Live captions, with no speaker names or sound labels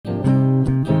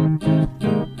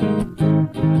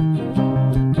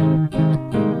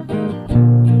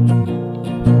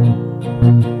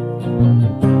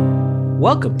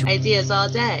Welcome to Ideas All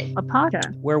Day, a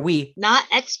podcast where we not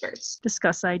experts,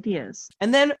 discuss ideas,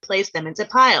 and then place them into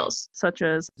piles. such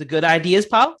as the good ideas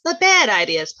pile. The bad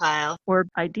ideas pile. or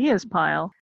ideas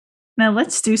pile. Now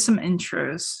let's do some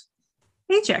intros.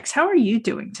 Ajax, how are you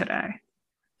doing today?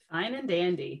 Fine and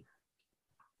dandy.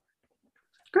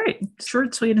 Great.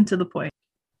 Short, sweet, and to the point.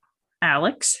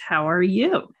 Alex, how are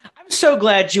you? I'm so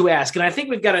glad you asked. And I think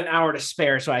we've got an hour to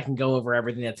spare so I can go over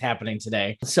everything that's happening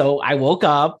today. So I woke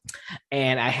up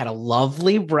and I had a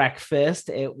lovely breakfast.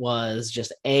 It was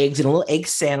just eggs and a little egg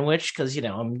sandwich because,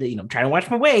 I'm trying to watch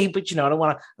my weight, but, I don't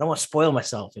want to spoil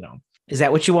myself, Is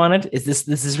that what you wanted? Is this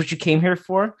is what you came here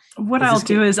for? What I'll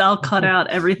do is I'll cut out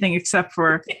everything except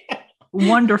for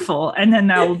wonderful, and then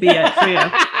that will be it for you.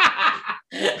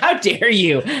 How dare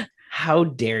you? How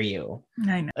dare you?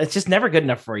 I know. It's just never good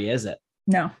enough for you, is it?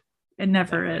 No, it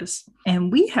never is.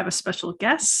 And we have a special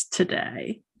guest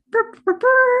today. Brr, brr,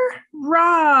 brr.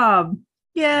 Rob.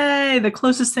 Yay, the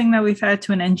closest thing that we've had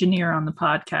to an engineer on the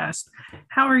podcast.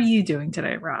 How are you doing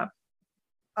today, Rob?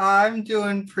 I'm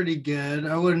doing pretty good.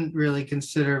 I wouldn't really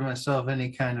consider myself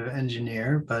any kind of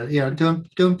engineer, but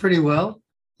doing pretty well.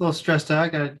 A little stressed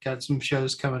out. Got some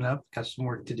shows coming up, got some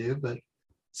work to do, but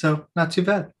so not too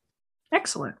bad.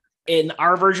 Excellent. In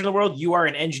our version of the world, you are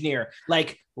an engineer,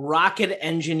 like rocket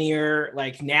engineer,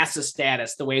 like NASA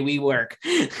status, the way we work.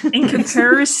 In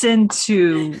comparison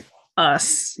to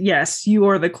us, yes, you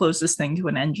are the closest thing to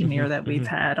an engineer that we've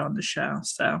had on the show.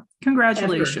 So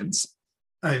congratulations.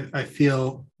 I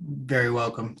feel very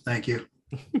welcome. Thank you.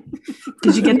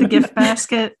 Did you get the gift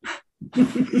basket?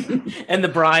 And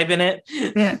the bribe in it?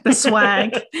 Yeah, the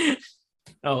swag.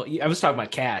 Oh, I was talking about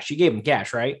cash. You gave him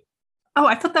cash, right? Oh,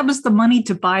 I thought that was the money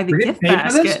to buy the gift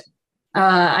basket.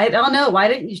 I don't know. Why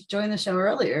didn't you join the show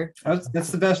earlier? That's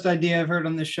the best idea I've heard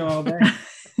on this show all day.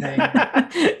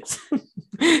 I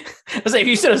was like, if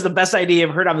you said it was the best idea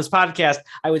I've heard on this podcast,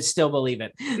 I would still believe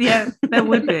it. Yeah, that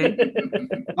would be.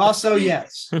 Also,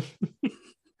 yes.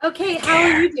 Okay, how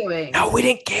are you doing? No, we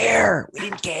didn't care. We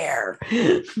didn't care.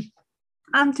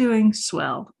 I'm doing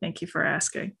swell. Thank you for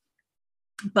asking.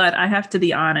 But I have to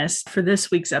be honest, for this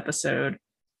week's episode,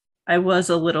 I was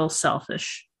a little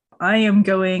selfish. I am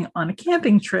going on a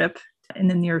camping trip in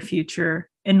the near future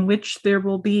in which there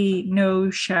will be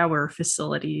no shower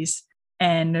facilities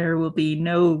and there will be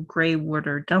no gray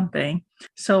water dumping.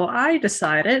 So I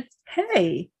decided,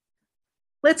 hey,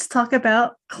 let's talk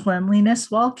about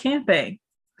cleanliness while camping.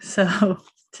 So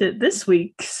to this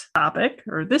week's topic,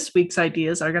 or this week's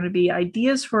ideas, are going to be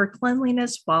ideas for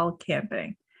cleanliness while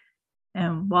camping.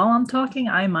 And while I'm talking,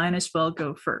 I might as well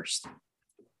go first.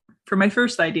 For my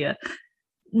first idea,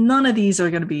 none of these are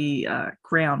going to be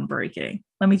groundbreaking.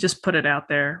 Let me just put it out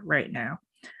there right now.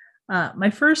 My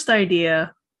first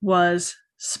idea was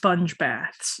sponge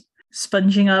baths.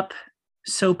 Sponging up,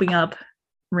 soaping up,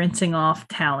 rinsing off,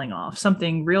 toweling off.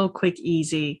 Something real quick,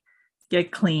 easy,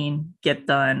 get clean, get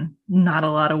done. Not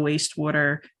a lot of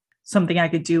wastewater. Something I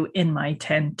could do in my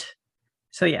tent.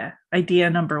 So yeah, idea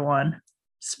number one,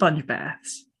 sponge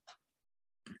baths.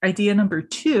 Idea number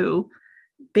two,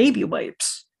 baby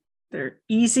wipes. They're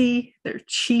easy, they're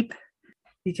cheap,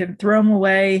 you can throw them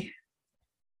away,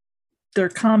 they're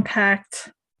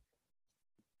compact,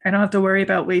 I don't have to worry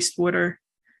about wastewater.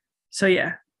 So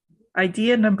yeah,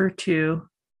 idea number two,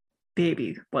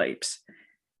 baby wipes.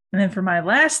 And then for my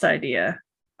last idea,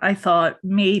 I thought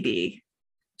maybe,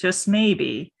 just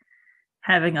maybe,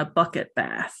 having a bucket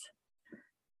bath.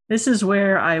 This is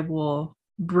where I will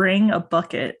bring a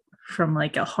bucket from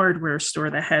like a hardware store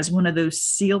that has one of those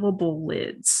sealable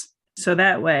lids. So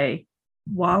that way,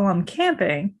 while I'm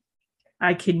camping,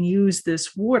 I can use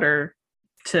this water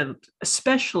to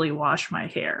especially wash my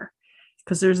hair,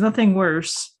 because there's nothing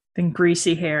worse than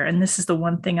greasy hair. And this is the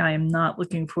one thing I am not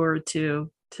looking forward to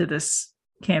this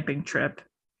camping trip.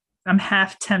 I'm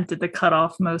half tempted to cut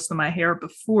off most of my hair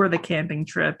before the camping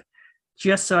trip,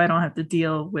 just so I don't have to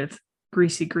deal with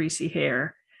greasy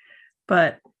hair.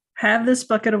 But have this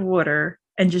bucket of water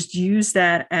and just use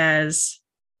that as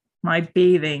my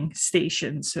bathing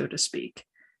station, so to speak.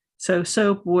 So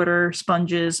soap, water,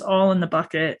 sponges, all in the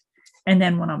bucket. And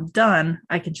then when I'm done,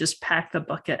 I can just pack the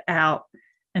bucket out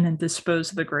and then dispose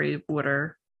of the gray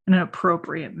water in an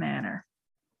appropriate manner.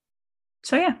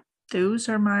 So yeah, those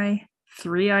are my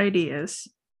three ideas.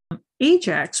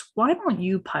 Ajax, why don't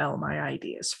you pile my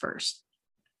ideas first?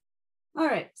 All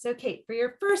right. So, Kate, for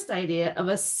your first idea of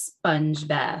a sponge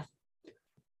bath,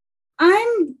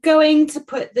 I'm going to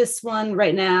put this one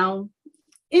right now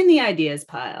in the ideas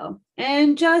pile.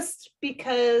 And just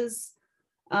because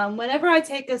whenever I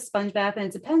take a sponge bath, and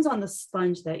it depends on the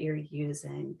sponge that you're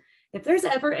using, if there's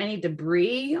ever any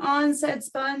debris on said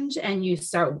sponge and you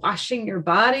start washing your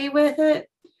body with it,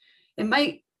 there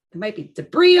might be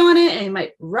debris on it and it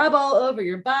might rub all over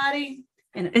your body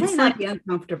and it It's might not like- be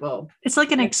uncomfortable. It's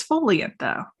like an exfoliant,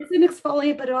 though. It's an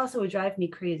exfoliant, but it also would drive me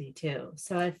crazy too.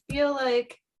 So I feel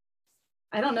like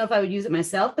I don't know if I would use it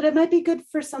myself, but it might be good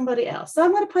for somebody else. So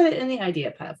I'm going to put it in the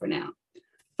idea pile for now.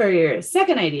 For your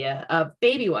second idea of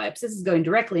baby wipes, this is going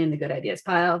directly in the good ideas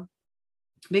pile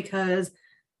because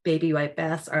baby wipe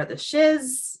baths are the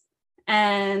shiz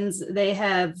and they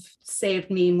have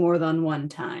saved me more than one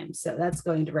time. So that's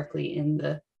going directly in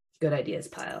the good ideas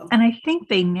pile. And I think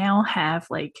they now have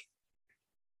like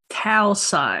towel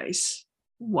size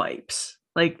wipes.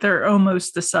 Like they're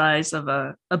almost the size of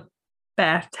a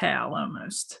bath towel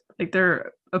almost. Like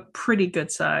they're a pretty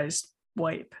good sized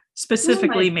wipe,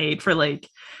 specifically made for like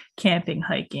camping,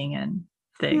 hiking, and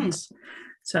things.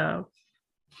 So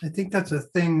I think that's a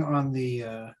thing on the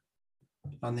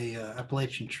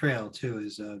Appalachian Trail too.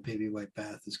 Is a baby wipe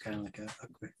bath is kind of like a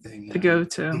quick thing. to go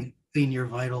to. Clean your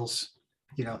vitals,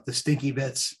 the stinky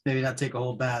bits. Maybe not take a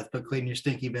whole bath, but clean your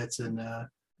stinky bits and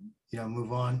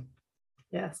move on.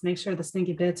 Yes, make sure the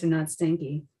stinky bits are not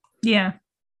stinky. Yeah.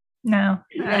 No.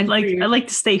 I And for like your- I like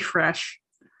to stay fresh.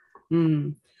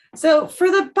 So for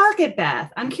the bucket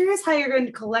bath, I'm curious how you're going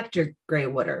to collect your gray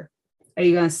water. Are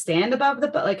you going to stand above the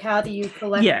but like how do you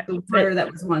collect Yeah, the water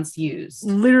that was once used?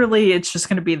 Literally, it's just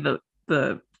going to be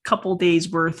the couple days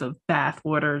worth of bath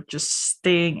water just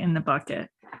staying in the bucket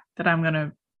that I'm going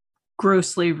to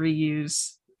grossly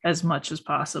reuse as much as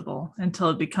possible until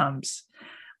it becomes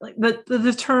like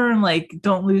the term like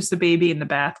don't lose the baby in the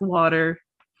bath water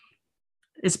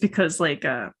is because like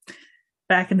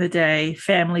back in the day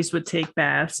families would take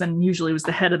baths and usually it was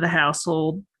the head of the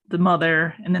household, the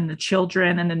mother, and then the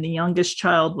children, and then the youngest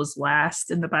child was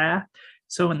last in the bath.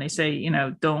 So when they say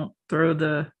don't throw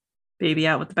the baby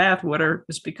out with the bath water,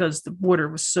 it's because the water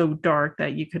was so dark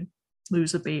that you could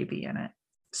lose a baby in it.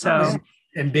 So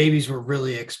And babies were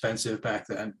really expensive back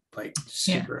then, like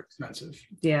super expensive.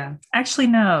 Yeah. actually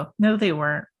no they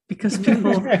weren't, because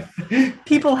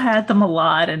people had them a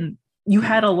lot, and you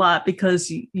had a lot because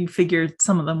you figured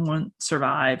some of them wouldn't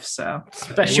survive. So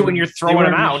Especially when you're throwing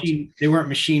them out. They weren't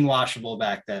machine washable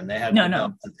back then. They had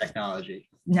No. the technology.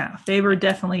 no, they were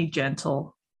definitely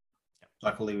gentle.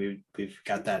 Luckily, we've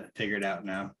got that figured out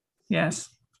now. Yes.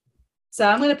 So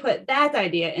I'm going to put that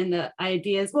idea in the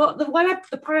ideas. Well, the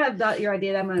part of your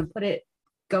idea that I'm going to put it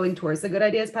going towards the good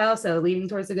ideas pile, so leading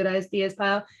towards the good ideas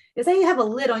pile, is that you have a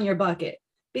lid on your bucket.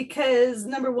 Because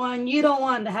number one, you don't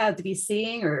want to have to be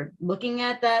seeing or looking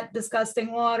at that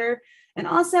disgusting water. And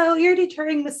also you're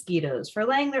deterring mosquitoes for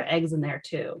laying their eggs in there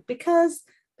too, because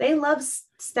they love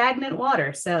stagnant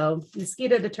water. So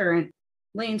mosquito deterrent,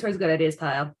 leaning towards good ideas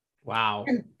pile. Wow.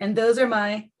 And those are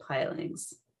my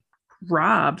pilings.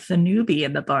 Rob, the newbie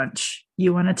in the bunch,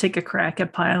 you want to take a crack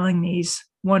at piling these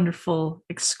wonderful,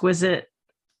 exquisite,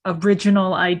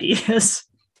 original ideas?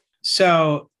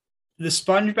 So the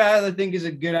sponge bath, I think, is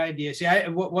a good idea. See,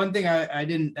 one thing I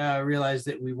didn't realize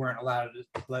that we weren't allowed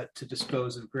to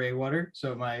dispose of gray water.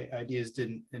 So my ideas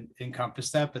didn't encompass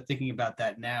that. But thinking about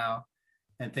that now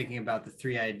and thinking about the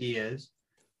three ideas,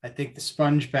 I think the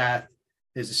sponge bath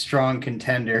is a strong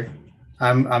contender.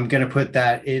 I'm going to put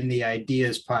that in the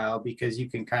ideas pile because you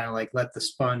can kind of like let the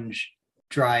sponge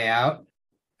dry out.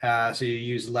 So you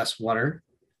use less water.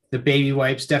 The baby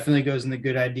wipes definitely goes in the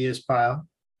good ideas pile.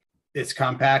 It's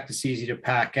compact. It's easy to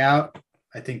pack out.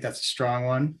 I think that's a strong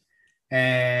one.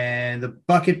 And the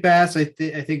bucket baths, I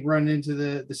think run into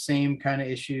the same kind of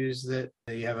issues that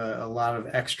you have a lot of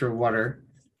extra water.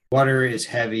 Water is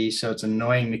heavy, so it's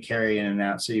annoying to carry in and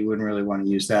out. So you wouldn't really want to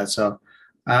use that. So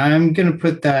I'm going to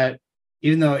put that,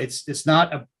 even though it's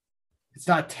not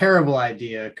a terrible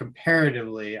idea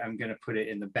comparatively, I'm going to put it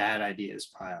in the bad ideas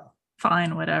pile.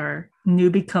 Fine, whatever.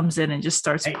 Newbie comes in and just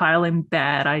starts piling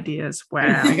bad ideas.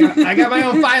 Wow. I got my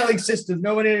own filing system.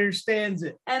 Nobody understands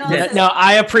it. And Yeah, also, no,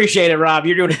 I appreciate it, Rob.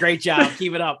 You're doing a great job.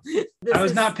 Keep it up. this I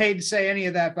was is- not paid to say any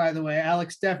of that, by the way.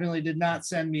 Alex definitely did not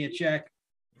send me a check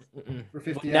for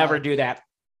 $50. Never do that.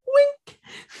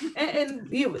 and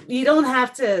you don't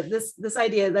have to this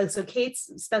idea like so Kate's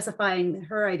specifying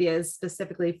her ideas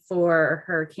specifically for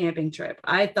her camping trip.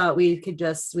 I thought we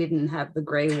didn't have the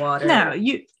gray water. No,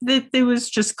 it was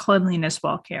just cleanliness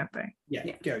while camping. Yeah.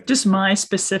 Just my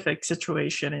specific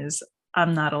situation is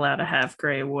I'm not allowed to have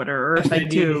gray water, or if The I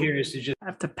idea do, here is to just I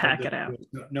have to pack it out.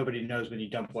 Nobody knows when you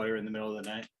dump water in the middle of the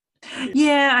night.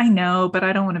 Yeah, I know, but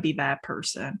I don't want to be that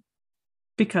person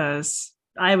because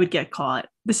I would get caught.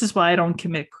 This is why I don't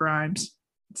commit crimes.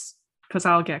 It's because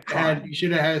I'll get caught. You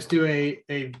should have had us do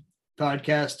a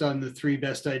podcast on the 3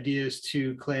 best ideas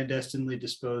to clandestinely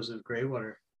dispose of gray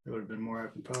water. It would have been more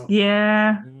apropos.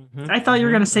 Yeah. Mhm, I thought you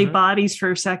were going to say mhm. bodies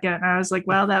for a second. And I was like,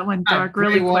 wow, that went dark Gray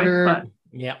really water, quick.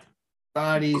 Yep.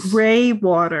 bodies, But gray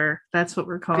water, that's what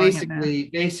we're calling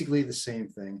it basically the same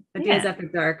thing. Ideas Yeah. after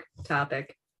dark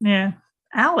topic. now. Yeah.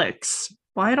 Alex,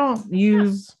 why don't you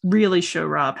Yes. really show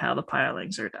Rob how the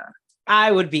pilings are done?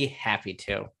 I would be happy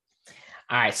to. All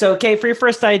right. So, okay, for your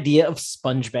first idea of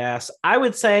sponge baths, I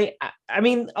would say, I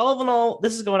mean, all in all,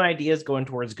 this is going ideas going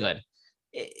towards good.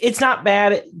 It's not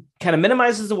bad. It kind of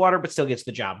minimizes the water, but still gets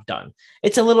the job done.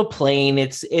 It's a little plain.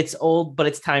 It's old, but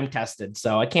it's time tested.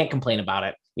 So I can't complain about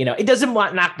it. It doesn't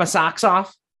knock my socks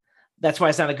off. That's why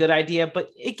it's not a good idea, but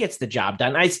it gets the job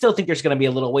done. I still think there's going to be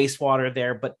a little wastewater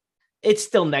there, but it's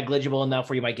still negligible enough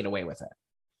where you might get away with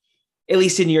it, at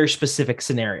least in your specific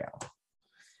scenario.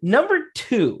 Number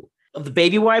 2 of the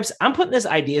baby wipes, I'm putting this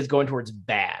idea as going towards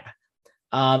bad.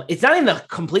 It's not even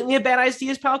completely a bad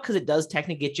ideas pile because it does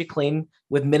technically get you clean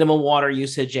with minimal water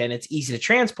usage and it's easy to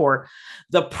transport.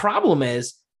 The problem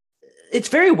is it's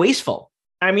very wasteful.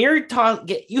 I mean, how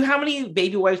many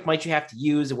baby wipes might you have to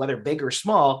use, whether big or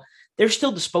small? They're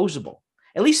still disposable.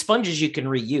 At least sponges you can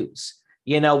reuse.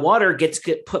 Water gets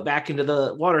put back into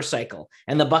the water cycle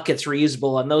and the bucket's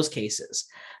reusable in those cases.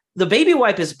 The baby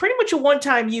wipe is pretty much a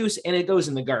one-time use and it goes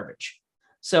in the garbage.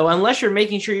 So unless you're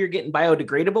making sure you're getting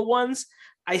biodegradable ones,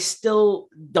 I still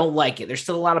don't like it. There's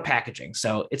still a lot of packaging,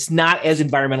 so it's not as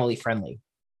environmentally friendly.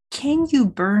 Can you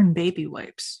burn baby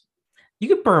wipes? You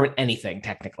could burn anything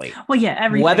technically. Well, yeah,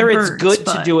 everything. Whether it's burns, good to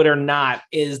but- do it or not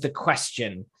is the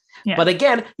question. Yeah. But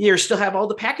again, you still have all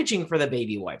the packaging for the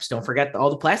baby wipes. Don't forget all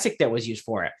the plastic that was used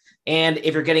for it. And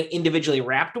if you're getting individually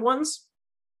wrapped ones,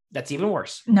 that's even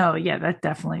worse. No, yeah, that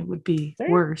definitely would be There.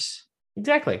 worse.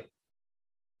 Exactly.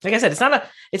 Like I said,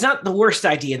 it's not the worst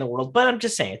idea in the world, but I'm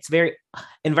just saying it's very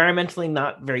environmentally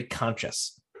not very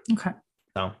conscious. Okay.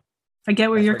 So I get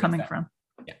where That's you're where it coming gets from.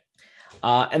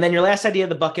 and then your last idea,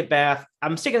 the bucket bath,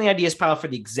 I'm sticking the ideas pile for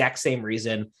the exact same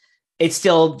reason. It's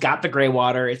still got the gray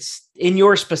water. It's in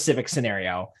your specific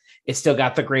scenario. It's still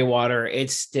got the gray water.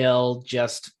 It's still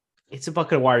it's a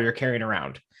bucket of water you're carrying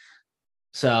around.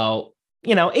 So,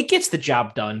 it gets the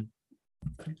job done,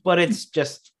 but it's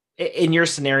just in your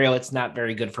scenario, it's not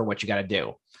very good for what you got to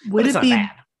do. Would But it's it not be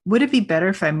bad. would it be better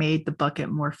if I made the bucket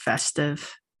more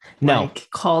festive? No, Like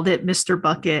called it Mr.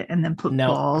 Bucket and then put No.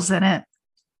 balls in it?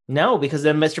 no, because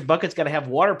then Mr. Bucket's got to have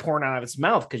water pouring out of its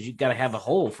mouth because you've got to have a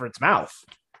hole for its mouth.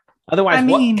 Otherwise, I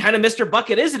mean- what kind of Mr.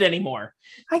 Bucket is it anymore?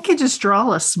 I could just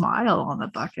draw a smile on the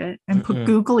bucket and put Mm-mm.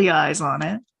 googly eyes on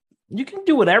it. You can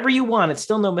do whatever you want. It's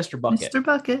still no Mr. Bucket. Mr.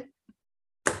 Bucket.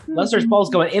 Unless there's balls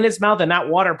going in its mouth and not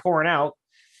water pouring out.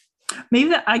 Maybe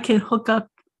that I can hook up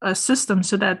a system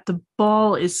so that the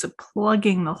ball is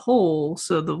plugging the hole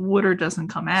so the water doesn't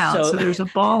come out. So- So there's a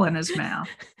ball in his mouth.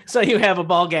 So you have a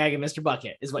ball gag in Mr.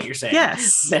 Bucket, is what you're saying.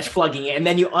 Yes. That's plugging it. And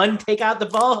then you take out the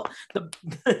ball,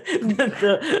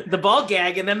 the ball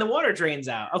gag, and then the water drains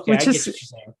out. Okay, Which I get is- what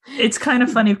you're saying. It's kind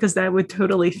of funny because that would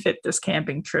totally fit this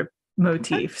camping trip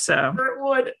motif. So It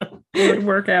would. it would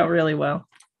work out really well.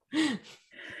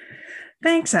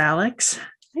 Thanks, Alex.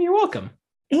 You're welcome.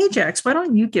 Ajax, why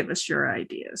don't you give us your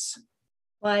ideas?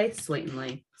 Why,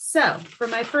 sweetly. So, for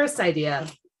my first idea,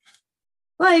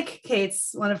 like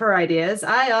Kate's one of her ideas,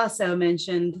 I also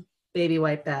mentioned baby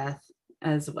wipe bath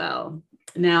as well.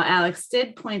 Now, Alex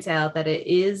did point out that it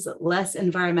is less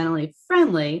environmentally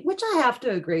friendly, which I have to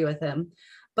agree with him.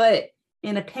 But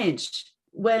in a pinch,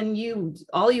 when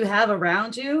all you have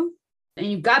around you and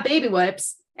you've got baby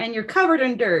wipes and you're covered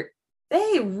in dirt,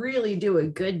 they really do a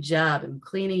good job in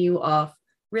cleaning you off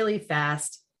really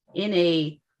fast in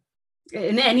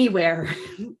anywhere,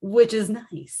 which is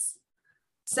nice.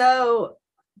 So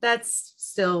that's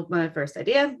still my first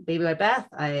idea. Baby wipe bath.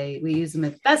 We use them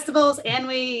at festivals and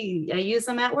I use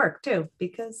them at work too,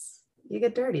 because you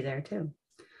get dirty there too.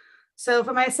 So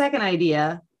for my second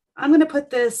idea, I'm going to put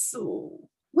this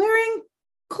wearing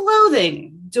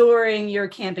clothing during your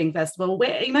camping festival.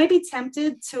 You might be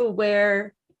tempted to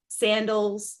wear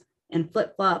sandals and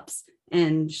flip-flops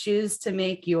and shoes to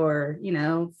make your,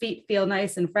 feet feel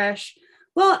nice and fresh.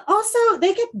 Well, also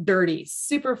they get dirty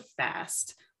super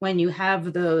fast when you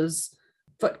have those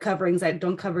foot coverings that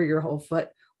don't cover your whole foot.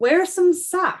 Wear some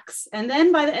socks. And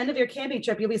then by the end of your camping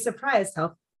trip, you'll be surprised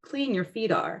how clean your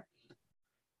feet are.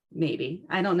 Maybe.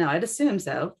 I don't know. I'd assume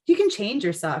so. You can change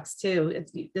your socks too.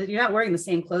 You're not wearing the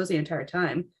same clothes the entire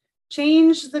time.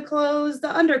 Change the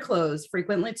underclothes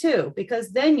frequently too, because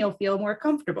then you'll feel more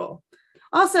comfortable.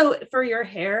 Also, for your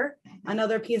hair,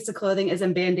 another piece of clothing is a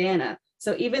bandana.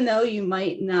 So even though you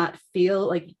might not feel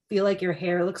like your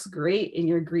hair looks great in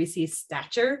your greasy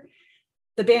stature,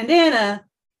 the bandana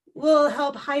will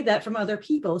help hide that from other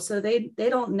people so they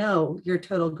don't know your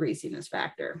total greasiness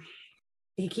factor.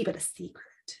 You keep it a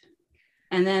secret.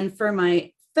 And then for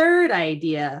my third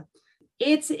idea,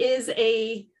 it is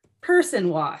a person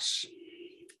wash,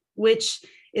 which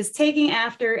is taking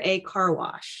after a car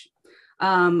wash.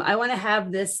 I want to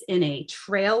have this in a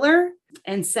trailer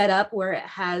and set up where it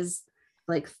has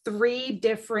like 3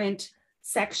 different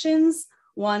sections,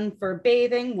 one for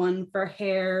bathing, one for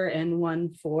hair, and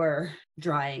one for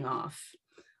drying off.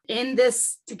 In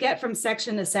this, to get from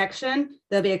section to section,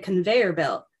 there'll be a conveyor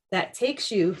belt that takes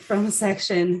you from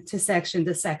section to section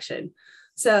to section.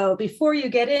 So before you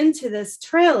get into this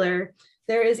trailer,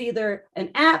 there is either an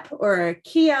app or a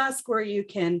kiosk where you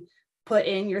can put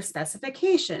in your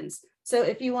specifications. So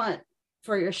if you want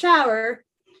for your shower,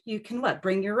 you can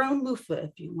bring your own loofah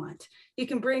if you want. You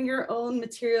can bring your own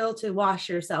material to wash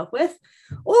yourself with.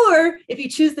 Or if you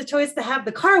choose the choice to have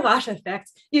the car wash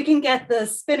effect, you can get the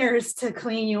spinners to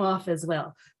clean you off as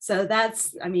well. So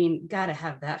that's, gotta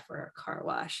have that for a car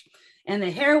wash. And the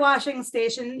hair washing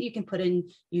station, you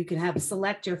can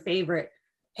select your favorite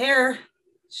hair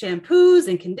shampoos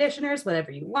and conditioners,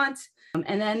 whatever you want.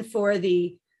 And then for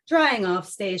the drying off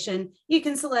station, you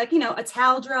can select, a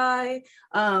towel dry,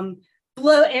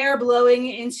 air blowing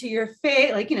into your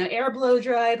face, air blow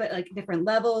dry, but like different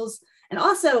levels. And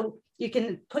also you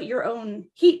can put your own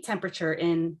heat temperature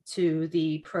into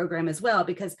the program as well,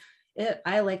 because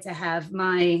I like to have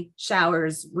my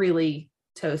showers really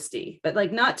toasty, but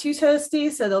like not too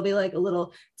toasty. So there'll be like a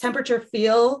little temperature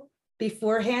feel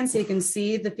beforehand, so you can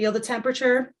feel the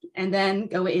temperature and then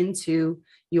go into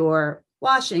your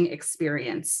washing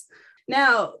experience.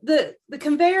 Now, the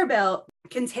conveyor belt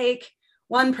can take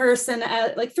one person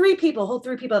at like 3 people, hold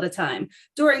 3 people at a time.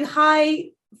 During high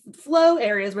flow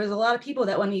areas where there's a lot of people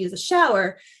that want to use a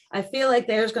shower, I feel like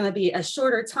there's going to be a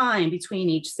shorter time between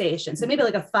each station. So maybe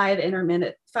like a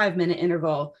 5-minute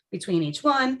interval between each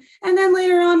one. And then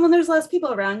later on, when there's less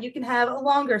people around, you can have a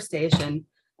longer station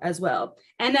as well.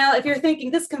 And now if you're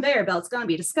thinking this conveyor belt's going to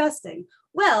be disgusting,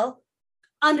 well,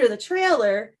 under the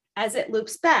trailer, as it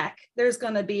loops back, there's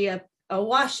going to be a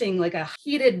washing, like a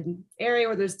heated area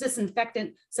where there's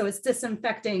disinfectant. So it's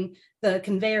disinfecting the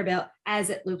conveyor belt as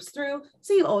it loops through.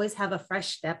 So you always have a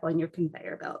fresh step on your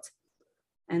conveyor belt.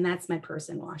 And that's my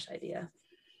person wash idea.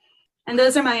 And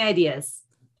those are my ideas.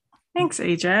 Thanks,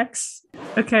 Ajax.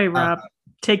 Okay, Rob,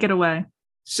 take it away.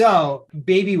 So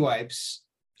baby wipes,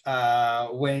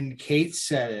 when Kate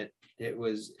said it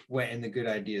went in the good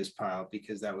ideas pile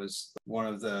because that was one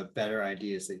of the better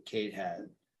ideas that Kate had.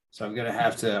 So I'm going to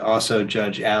have to also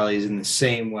judge Allie's in the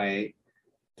same way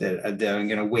that I'm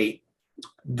going to weight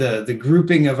the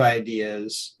grouping of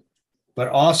ideas, but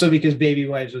also because baby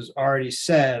wipes was already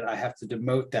said, I have to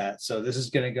demote that. So this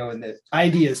is going to go in the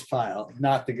ideas pile,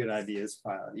 not the good ideas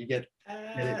pile. You get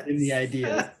it in the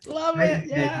ideas. Love it.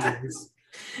 Yeah.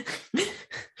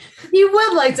 You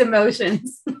would like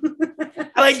demotions.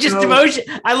 I like just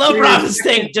demotion. I love Robin's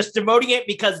thing, just demoting it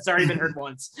because it's already been heard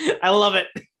once. I love it.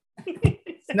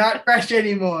 Not fresh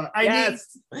anymore. I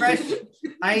Yes. need fresh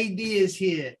ideas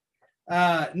here.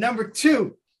 Number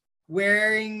 2,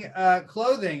 wearing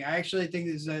clothing. I actually think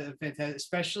this is a fantastic,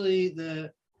 especially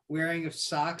the wearing of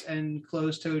socks and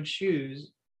closed-toed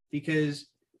shoes, because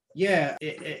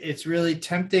it's really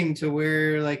tempting to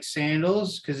wear like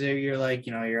sandals because you're like,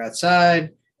 you're outside,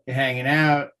 you're hanging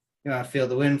out, I feel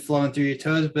the wind flowing through your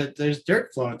toes, but there's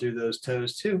dirt flowing through those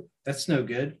toes too. That's no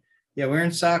good. Yeah,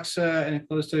 wearing socks and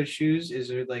closed-toed shoes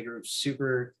is like a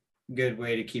super good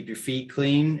way to keep your feet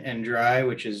clean and dry,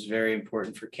 which is very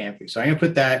important for camping. So I'm going to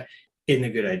put that in the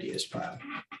good ideas pile.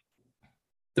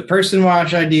 The person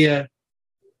wash idea,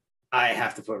 I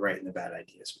have to put right in the bad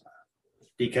ideas pile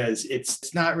because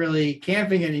it's not really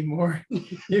camping anymore.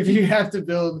 If you have to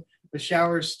build a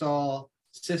shower stall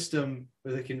system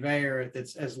with a conveyor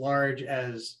that's as large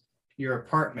as your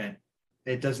apartment,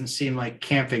 it doesn't seem like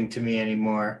camping to me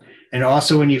anymore. And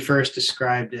also when you first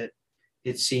described it,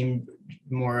 it seemed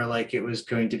more like it was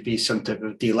going to be some type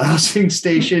of delousing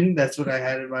station. That's what I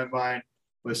had in my mind,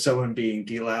 was someone being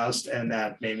deloused, and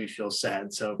that made me feel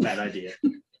sad. So bad idea.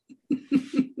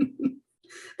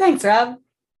 Thanks, Rob.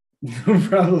 No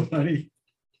problem, honey.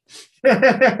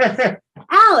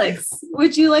 Alex,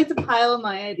 would you like to pile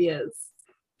my ideas?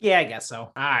 Yeah, I guess so.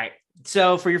 All right.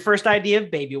 So for your first idea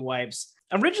of baby wipes,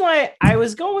 originally I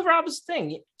was going with Rob's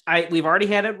thing. We've already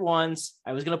had it once.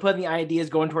 I was going to put in the ideas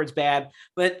going towards bad,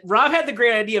 but Rob had the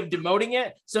great idea of demoting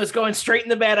it. So it's going straight in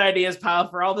the bad ideas pile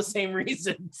for all the same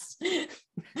reasons.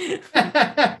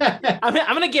 I'm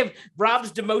going to give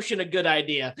Rob's demotion a good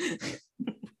idea.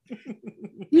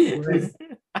 You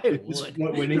I This is would.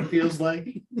 what winning feels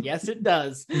like. Yes, it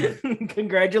does.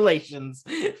 Congratulations.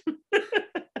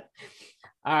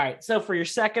 All right. So for your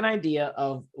second idea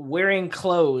of wearing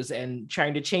clothes and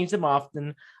trying to change them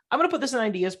often, I'm going to put this in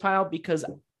ideas pile because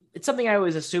it's something I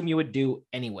always assume you would do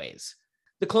anyways.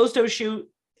 The closed-toe shoe,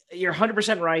 you're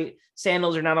 100% right.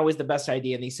 Sandals are not always the best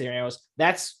idea in these scenarios.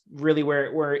 That's really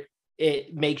where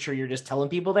it makes sure you're just telling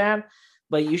people that.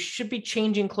 But you should be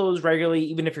changing clothes regularly,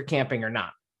 even if you're camping or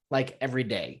not, like every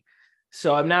day.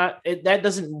 So that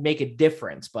doesn't make a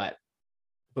difference, but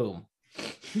boom.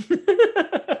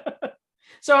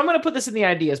 So I'm going to put this in the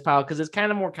ideas pile because it's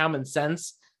kind of more common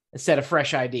sense instead of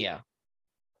fresh idea.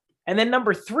 And then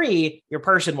number 3, your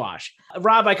person wash.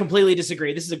 Rob, I completely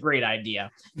disagree. This is a great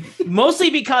idea. Mostly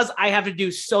because I have to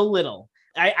do so little.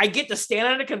 I get to stand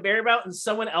on a conveyor belt and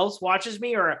someone else watches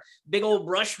me, or a big old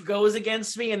brush goes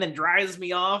against me and then dries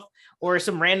me off, or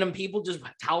some random people just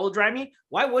towel dry me.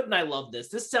 Why wouldn't I love this?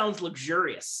 This sounds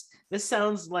luxurious. This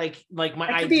sounds like my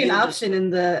that could be an ideal option in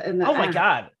the Oh my app.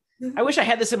 God. I wish I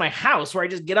had this in my house where I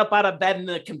just get up out of bed and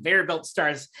the conveyor belt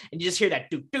starts and you just hear that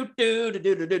do do do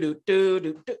do do do do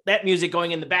do that music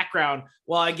going in the background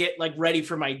while I get like ready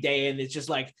for my day, and it's just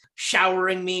like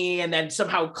showering me and then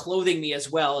somehow clothing me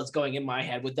as well as going in my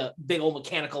head with the big old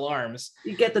mechanical arms.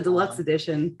 You get the deluxe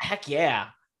edition. Heck yeah.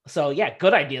 So yeah,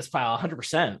 good ideas pile,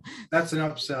 100%. That's an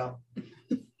upsell.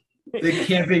 The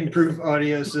camping-proof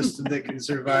audio system that can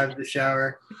survive the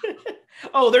shower.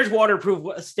 Oh, there's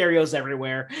waterproof stereos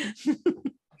everywhere.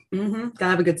 Gotta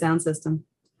have a good sound system.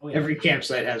 Every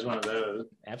campsite has one of those.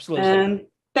 Absolutely. And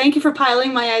thank you for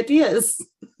piling my ideas,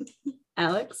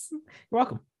 Alex. You're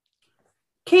welcome.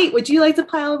 Kate, would you like to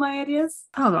pile my ideas?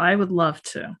 Oh, I would love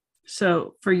to.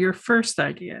 So, for your first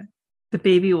idea, the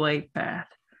baby wipe bath,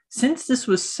 since this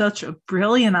was such a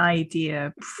brilliant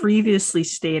idea previously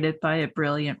stated by a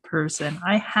brilliant person,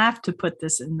 I have to put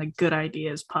this in the good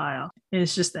ideas pile. It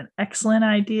is just an excellent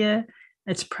idea.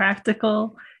 It's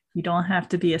practical. You don't have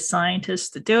to be a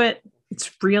scientist to do it. It's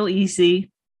real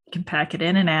easy. You can pack it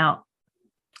in and out.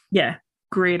 Yeah,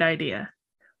 great idea.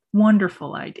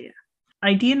 Wonderful idea.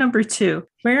 Idea number 2,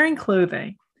 wearing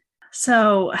clothing.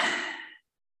 So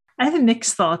I have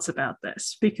mixed thoughts about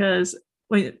this because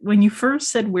when you first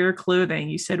said wear clothing,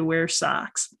 you said wear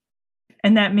socks.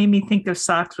 And that made me think of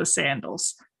socks with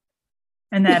sandals.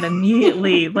 And that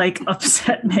immediately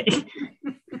upset me.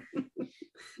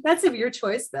 That's of your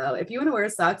choice, though. If you want to wear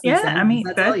socks, and Yeah, sandals, I mean,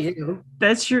 that's all you.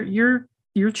 That's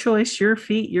your choice, your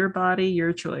feet, your body,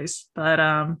 your choice. But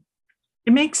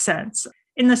it makes sense.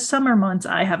 In the summer months,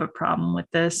 I have a problem with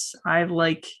this. I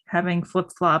like having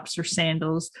flip-flops or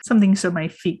sandals, something so my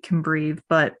feet can breathe.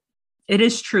 But it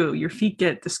is true. Your feet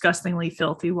get disgustingly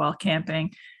filthy while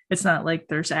camping. It's not like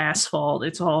there's asphalt.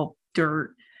 It's all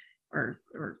dirt or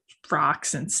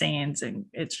rocks and sands. And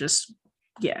it's just,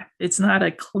 yeah, it's not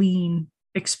a clean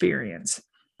experience.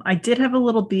 I did have a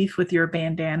little beef with your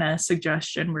bandana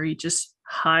suggestion where you just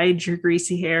hide your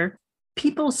greasy hair.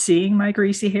 People seeing my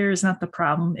greasy hair is not the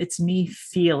problem. It's me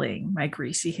feeling my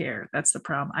greasy hair. That's the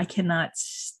problem. I cannot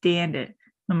stand it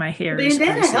when my hair is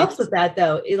Bandana greasy. helps with that,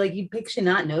 though. You makes you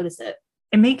not notice it.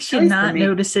 It makes you At least for not me.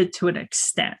 notice it to an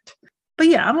extent. But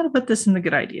yeah, I'm going to put this in the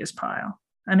good ideas pile.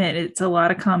 I mean, it's a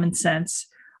lot of common sense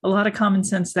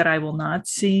that I will not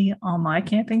see on my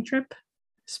camping trip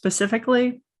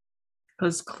specifically,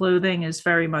 because clothing is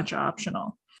very much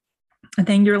optional. And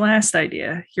then your last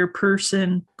idea, your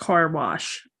person car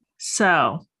wash.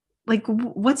 So,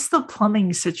 what's the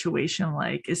plumbing situation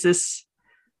like? Is this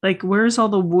where's all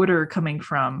the water coming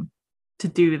from to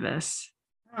do this?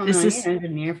 I don't Is know. this- You're an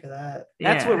engineer for that.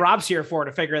 That's Yeah. what Rob's here for,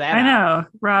 to figure that I out. know.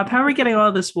 Rob, how are we getting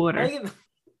all this water?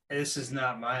 This is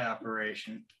not my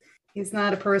operation. He's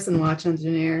not a person watch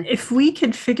engineer. If we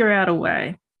could figure out a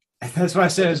way. That's why I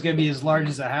said it was going to be as large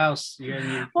as a house.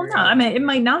 Well, no, I mean, it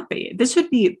might not be. This would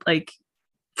be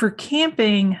for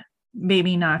camping,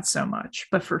 maybe not so much,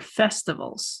 but for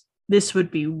festivals, this would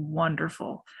be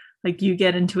wonderful. You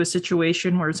get into a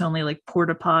situation where it's only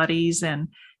porta potties and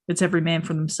it's every man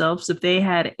for themselves. If they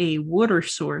had a water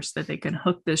source that they can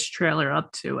hook this trailer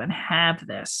up to and have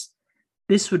this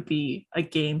would be a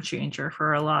game changer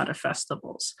for a lot of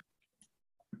festivals.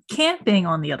 Camping,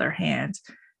 on the other hand,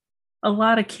 a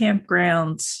lot of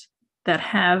campgrounds that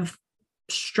have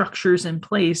structures in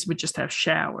place would just have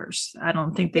showers. I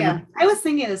don't think they would. I was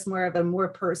thinking it's more of a more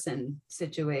person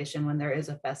situation when there is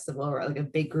a festival or a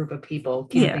big group of people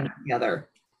camping together.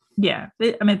 Yeah,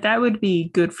 I mean, that would be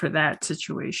good for that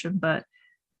situation. But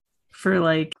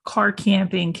for car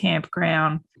camping,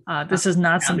 campground, This is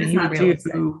not No, something it's you not would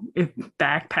realistic. do if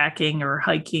backpacking or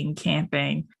hiking,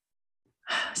 camping.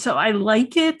 So I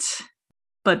like it,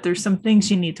 but there's some things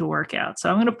you need to work out. So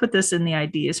I'm going to put this in the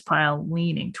ideas pile,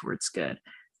 leaning towards good.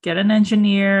 Get an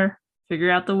engineer, figure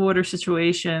out the water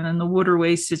situation and the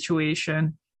waterway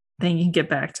situation. Then you can get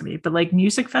back to me. But like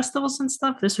music festivals and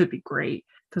stuff, this would be great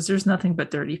because there's nothing but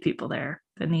dirty people there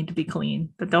that need to be clean,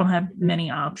 that don't have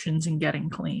many options in getting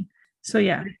clean. So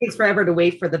yeah. It takes forever to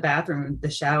wait for the bathroom,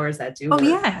 the showers that do. Oh work.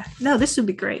 yeah. No, this would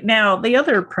be great. Now, the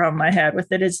other problem I had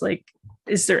with it is like,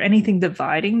 is there anything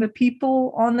dividing the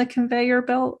people on the conveyor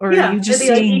belt? Or Yeah, are you just it'd be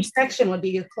like seeing each section would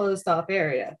be a closed off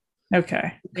area.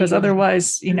 okay. Because Maybe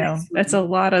otherwise, the know, next that's a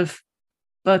lot of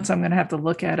butts I'm gonna have to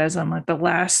look at as I'm like the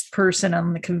last person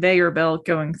on the conveyor belt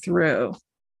going through.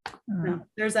 No,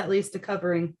 there's at least a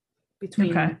covering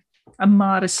between Okay. A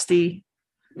modesty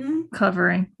them. Mhm.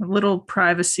 covering, a little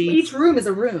privacy. Each room is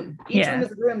a room. Each Yeah. room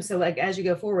is a room. So like as you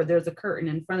go forward, there's a curtain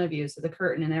in front of you. So the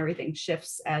curtain and everything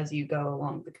shifts as you go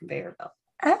along the conveyor belt.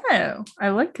 Oh, I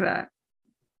like that.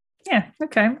 Yeah,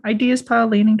 okay. Ideas pile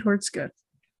leaning towards good.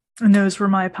 And those were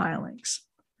my pilings.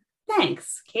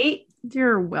 Thanks, Kate.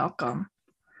 You're welcome.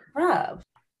 Rob.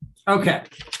 Okay.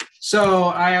 So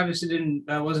I obviously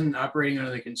I wasn't operating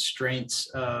under the constraints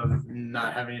of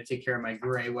not having to take care of my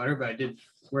gray water, but I did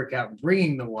work out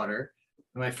bringing the water.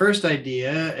 My first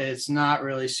idea, it's not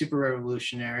really super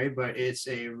revolutionary, but it's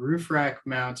a roof rack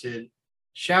mounted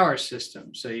shower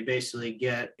system. So you basically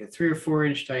get a 3 or 4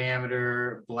 inch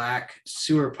diameter black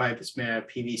sewer pipe that's made out of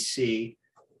PVC,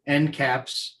 end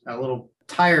caps, a little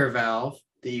tire valve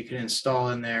that you can install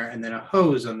in there, and then a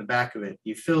hose on the back of it.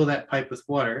 You fill that pipe with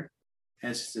water,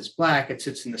 and since it's black, it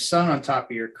sits in the sun on top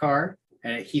of your car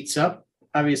and it heats up.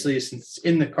 Obviously, since it's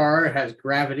in the car, it has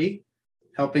gravity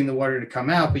helping the water to come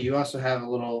out, but you also have a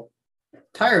little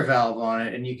tire valve on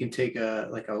it, and you can take a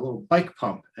little bike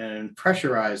pump and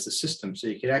pressurize the system. So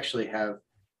you could actually have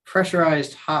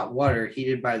pressurized hot water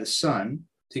heated by the sun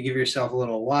to give yourself a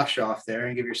little wash off there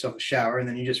and give yourself a shower, and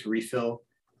then you just refill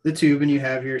the tube and you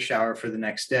have your shower for the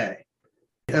next day.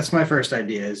 That's my first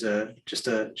idea, is just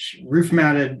a roof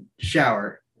mounted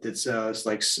shower that's it's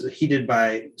like heated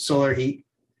by solar heat.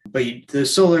 But the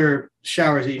solar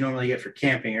showers that you normally get for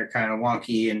camping are kind of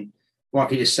wonky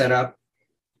to set up,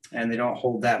 and they don't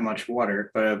hold that much water.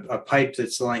 But a pipe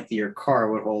that's the length of your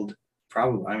car would hold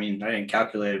probably, I mean, I didn't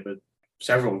calculate it, but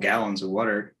several gallons of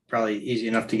water, probably easy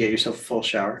enough to get yourself a full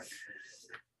shower.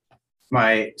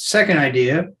 My second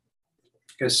idea,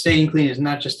 because staying clean is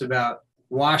not just about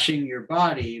washing your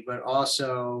body, but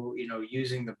also,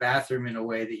 using the bathroom in a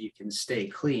way that you can stay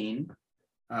clean.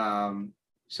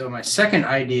 So my second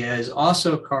idea is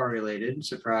also car related.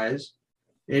 Surprise.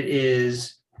 It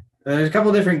is, there's a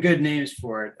couple different good names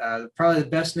for it. Probably the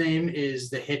best name is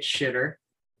the hitch shitter,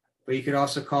 but you could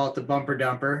also call it the bumper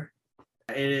dumper.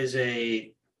 It is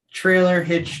a trailer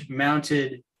hitch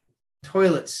mounted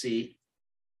toilet seat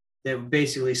that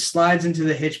basically slides into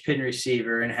the hitch pin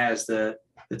receiver and has the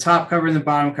top cover and the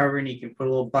bottom cover, and you can put a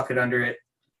little bucket under it.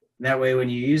 And that way, when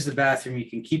you use the bathroom, you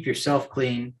can keep yourself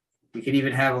clean. You can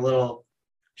even have a little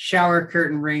shower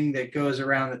curtain ring that goes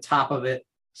around the top of it,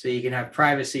 so you can have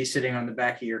privacy sitting on the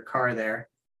back of your car there.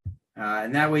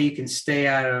 And that way you can stay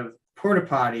out of porta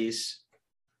potties,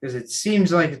 because it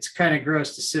seems like it's kind of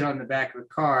gross to sit on the back of a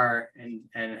car and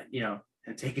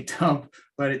take a dump,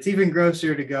 but it's even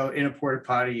grosser to go in a porta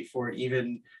potty for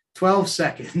even 12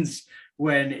 seconds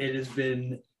when it has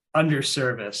been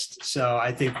underserviced. So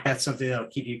I think that's something that'll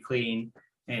keep you clean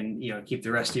and keep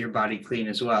the rest of your body clean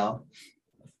as well.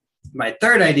 My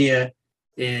third idea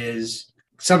is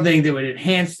something that would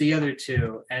enhance the other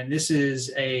two, and this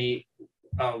is a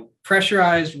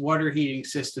pressurized water heating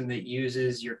system that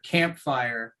uses your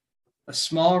campfire, a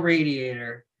small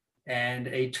radiator, and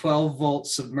a 12-volt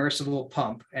submersible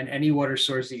pump, and any water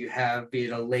source that you have, be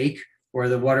it a lake or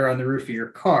the water on the roof of your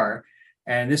car.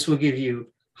 And this will give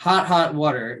you hot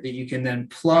water that you can then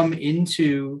plumb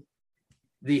into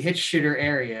the hitch shitter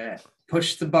area,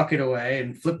 push the bucket away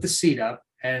and flip the seat up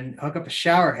and hook up a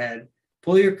shower head,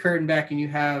 pull your curtain back, and you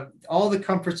have all the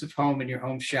comforts of home in your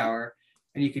home shower.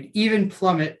 And you could even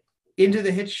plumb it into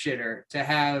the hitch shitter to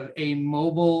have a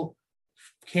mobile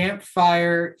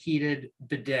campfire heated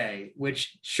bidet,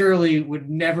 which surely would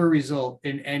never result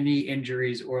in any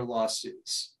injuries or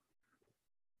lawsuits.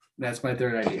 That's my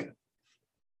third idea.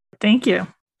 Thank you.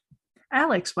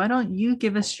 Alex, why don't you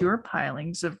give us your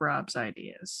pilings of Rob's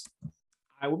ideas?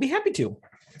 I would be happy to.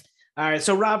 All right,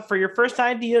 so Rob, for your first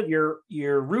idea of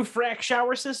your roof rack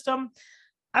shower system,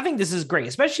 I think this is great,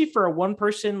 especially for a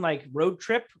one-person like road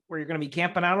trip where you're going to be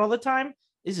camping out all the time.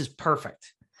 This is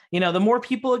perfect. the more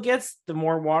people it gets, the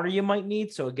more water you might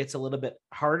need. So it gets a little bit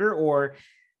harder, or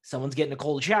someone's getting a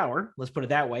cold shower. Let's put it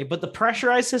that way. But the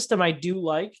pressurized system I do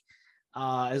like,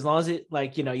 as long as it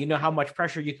you know how much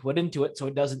pressure you can put into it. So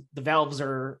it doesn't, the valves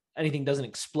or anything doesn't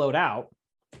explode out.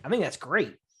 I think that's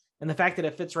great. And the fact that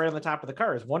it fits right on the top of the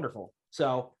car is wonderful.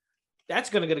 So that's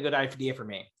going to get a good idea for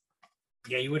me.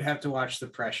 Yeah, you would have to watch the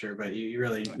pressure, but you're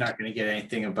really not going to get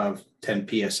anything above 10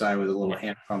 psi with a little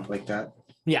hand pump like that.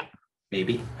 Yeah,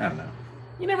 maybe. I don't know.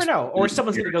 You never know. Or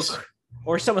someone's going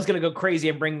to go crazy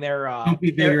and bring their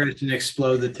be vigorous and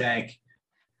explode the tank.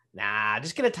 Nah,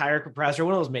 just get a tire compressor,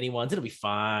 one of those mini ones. It'll be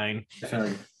fine.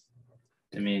 Definitely.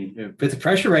 I mean, but the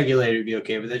pressure regulator would be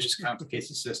okay, but that just complicates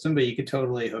the system. But you could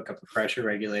totally hook up a pressure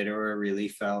regulator or a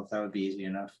relief valve. That would be easy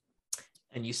enough.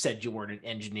 And you said you weren't an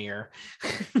engineer.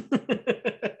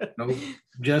 Nope,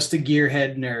 just a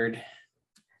gearhead nerd.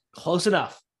 Close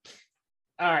enough.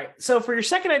 All right. So for your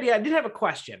second idea, I did have a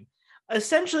question.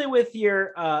 Essentially, with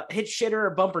your hitch shitter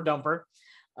or bumper dumper,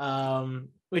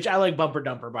 which I like bumper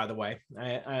dumper, by the way.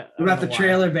 What about the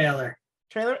trailer baler?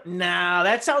 Trailer? Nah,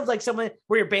 that sounds like something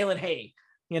where you're baling hay.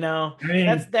 I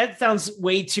mean, that sounds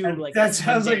way too like. That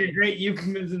sounds like a great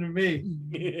euphemism to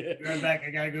me. Right back.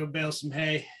 I gotta go bale some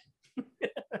hay.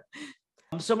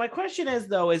 So my question is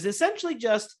essentially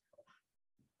just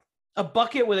a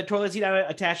bucket with a toilet seat on it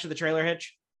attached to the trailer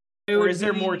hitch, or is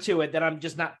there more to it that I'm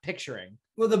just not picturing?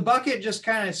 Well, the bucket just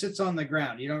kind of sits on the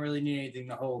ground. You don't really need anything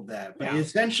to hold that. But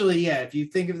essentially, if you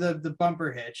think of the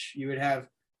bumper hitch, you would have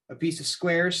a piece of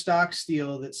square stock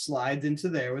steel that slides into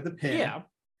there with a pin. Yeah.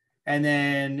 And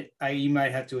then you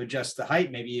might have to adjust the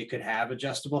height. Maybe you could have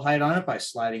adjustable height on it by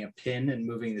sliding a pin and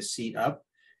moving the seat up.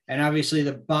 And obviously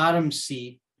the bottom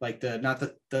seat, like not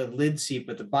the lid seat,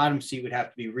 but the bottom seat would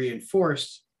have to be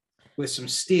reinforced with some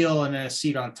steel and then a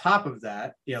seat on top of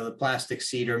that, the plastic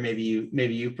seat, or maybe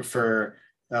you prefer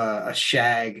a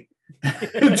shag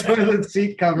toilet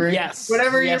seat covering. Yes.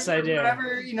 Whatever. Yes, I do.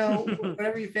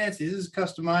 Whatever you fancy. This is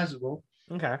customizable.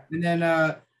 Okay. And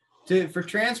then for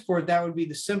transport, that would be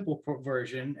the simple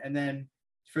version. And then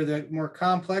for the more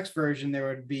complex version, there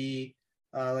would be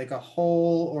like a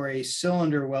hole or a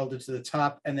cylinder welded to the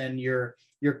top, and then your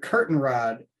curtain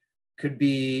rod could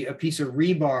be a piece of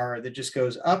rebar that just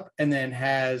goes up and then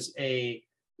has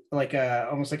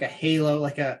almost like a halo,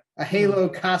 like a halo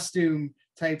costume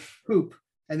type hoop,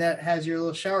 and that has your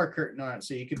little shower curtain on it,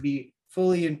 so you could be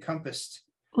fully encompassed.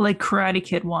 Like Karate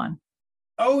Kid 1.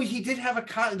 Oh, he did have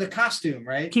the costume,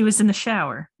 right? He was in the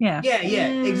shower. Yeah. Yeah,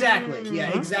 exactly.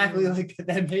 Yeah, exactly. Like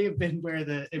that may have been where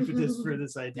the impetus for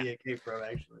this idea came from,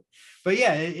 actually. But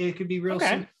yeah, it could be real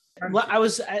simple. Well,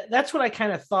 that's what I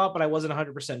kind of thought, but I wasn't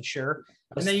 100% sure.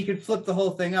 And then you could flip the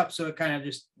whole thing up so it kind of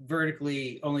just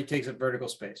vertically only takes up vertical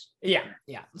space. Yeah.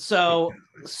 So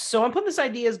I'm putting this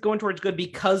idea as going towards good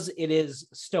because it is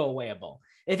stowawayable.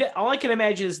 All I can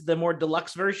imagine is the more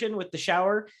deluxe version with the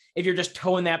shower, if you're just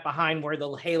towing that behind where the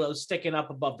halo's sticking up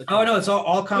above the car. Oh no, it's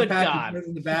all compact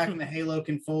in the back, and the halo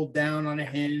can fold down on a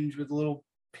hinge with a little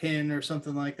pin or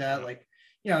something like that. Like,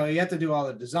 you have to do all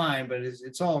the design, but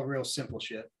it's all real simple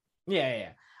shit. Yeah.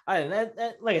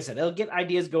 Like I said, it'll get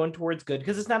ideas going towards good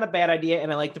because it's not a bad idea,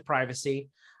 and I like the privacy.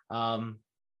 But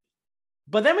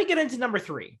then we get into number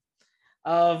 3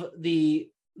 of the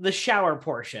shower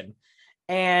portion.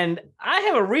 And I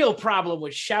have a real problem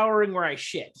with showering where I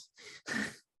shit.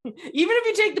 Even if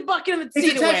you take the bucket and the seat away.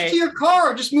 It's attached to your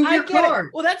car. Just move your car.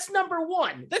 Well, that's number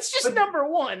 1. That's just number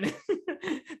 1.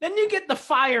 Then you get the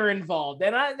fire involved,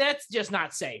 and that's just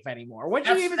not safe anymore.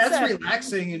 That's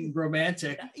relaxing and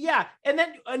romantic. Yeah, and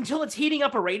then until it's heating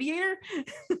up a radiator.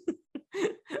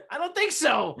 I don't think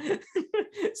so.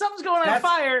 Something's going on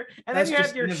fire, and then you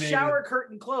have your shower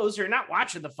curtain closed. You're not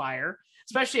watching the fire.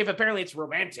 Especially if apparently it's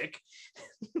romantic,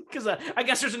 because I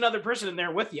guess there's another person in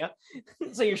there with you,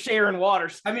 so you're sharing water.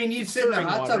 I mean, you'd sit in the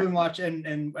hot tub and watch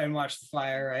and watch the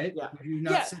fire, right? Yeah. If you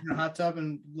not sit in the hot tub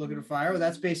and look at a fire, well,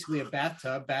 that's basically a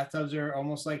bathtub. Bathtubs are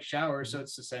almost like showers, so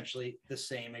it's essentially the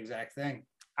same exact thing.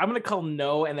 I'm gonna call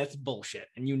no, and that's bullshit,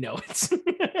 and you know it.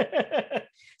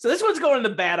 So this one's going to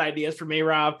bad ideas for me,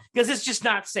 Rob, because it's just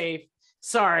not safe.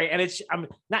 Sorry, and I'm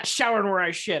not showering where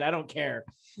I shit. I don't care.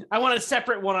 I want a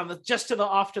separate one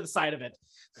off to the side of it.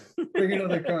 Bring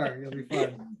another car. You'll be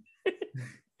fine.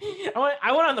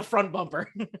 I want on the front bumper.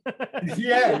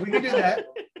 Yeah, we can do that.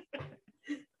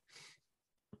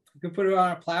 You can put it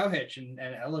on a plow hitch and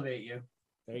elevate you.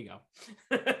 There you go.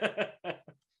 All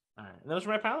right, those are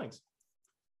my pilings.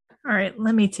 All right,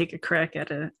 let me take a crack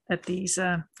at these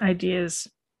ideas.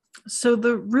 So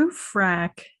the roof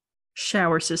rack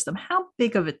shower system, how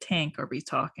big of a tank are we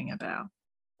talking about?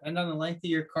 And on the length of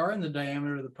your car and the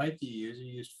diameter of the pipe you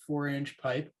use 4-inch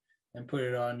pipe. and put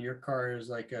it on your car is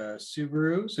like a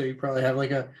Subaru. So you probably have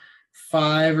like a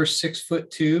 5 or 6 foot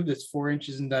tube that's 4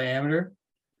 inches in diameter.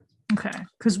 Okay.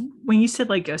 Because when you said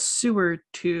like a sewer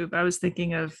tube, I was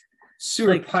thinking of Sewer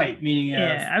like, pipe, meaning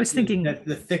yeah, I was thinking that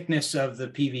the thickness of the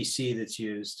PVC that's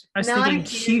used. I was Not a thinking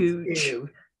huge.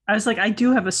 I was like, I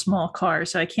do have a small car,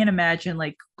 so I can't imagine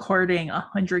like carting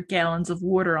 100 gallons of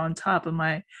water on top of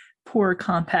my poor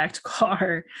compact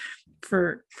car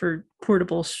for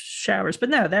portable showers. But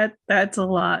no, that's a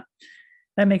lot.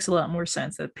 That makes a lot more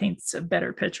sense. That paints a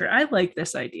better picture. I like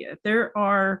this idea. There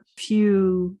are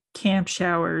few camp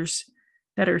showers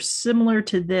that are similar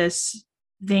to this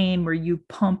vein where you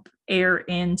pump air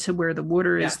into where the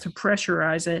water is to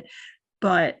pressurize it,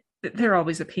 but they're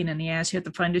always a pain in the ass. You have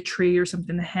to find a tree or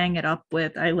something to hang it up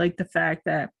with. I like the fact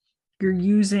that you're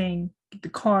using the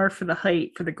car for the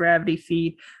height, for the gravity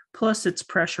feed, plus it's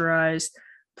pressurized,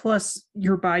 plus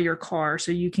you're by your car,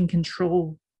 so you can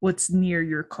control what's near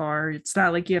your car. It's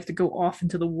not like you have to go off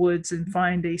into the woods and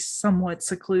find a somewhat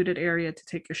secluded area to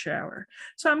take a shower.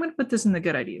 So I'm going to put this in the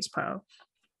good ideas pile.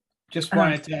 Just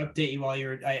wanted to update you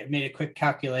I made a quick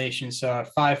calculation. So a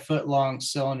 5 foot long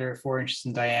cylinder, 4 inches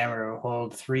in diameter, will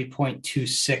hold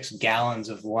 3.26 gallons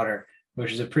of water,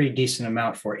 which is a pretty decent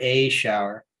amount for a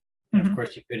shower. And of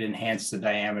course, you could enhance the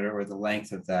diameter or the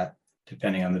length of that,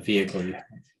 depending on the vehicle you have.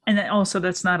 And then also,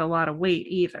 that's not a lot of weight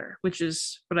either, which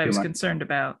is what I was concerned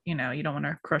about. You know, you don't want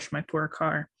to crush my poor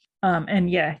car. And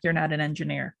yeah, you're not an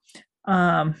engineer.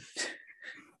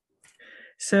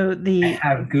 So I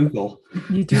have Google.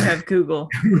 You do have Google.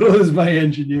 Google is my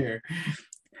engineer.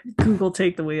 Google,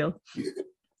 take the wheel.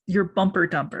 Your bumper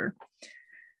dumper.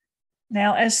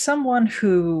 Now, as someone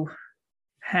who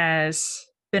has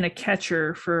been a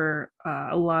catcher for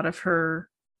a lot of her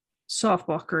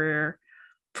softball career,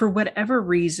 for whatever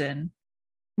reason,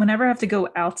 whenever I have to go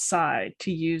outside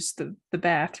to use the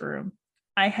bathroom,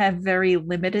 I have very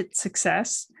limited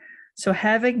success. So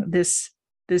having this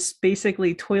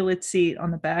basically toilet seat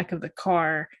on the back of the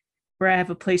car where I have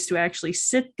a place to actually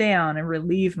sit down and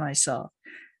relieve myself,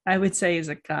 I would say is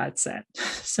a godsend.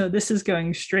 So this is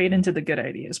going straight into the good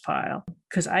ideas pile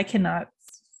because I cannot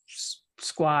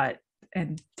squat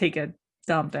and take a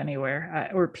dump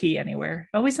anywhere or pee anywhere.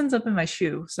 It always ends up in my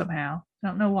shoe somehow. I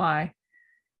don't know why.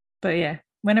 But yeah,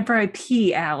 whenever I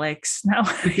pee, Alex, now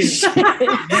I just imagine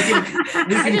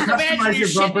you're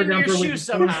shitting in your shoes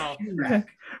somehow.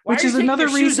 Which is another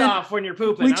reason off when you're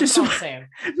pooping. Which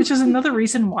is another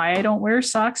reason why I don't wear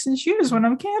socks and shoes when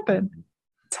I'm camping.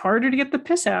 It's harder to get the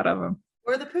piss out of them.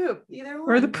 Or the poop, either one.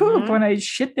 Or the poop when I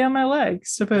shit down my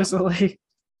legs, supposedly.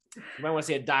 You might want to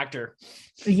see a doctor.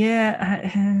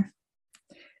 Yeah.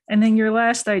 And then your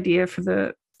last idea for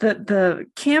the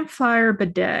campfire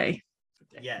bidet.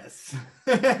 Yes.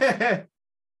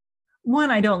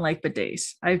 One, I don't like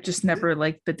bidets. I've just never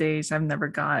liked bidets. I've never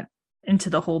got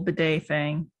into the whole bidet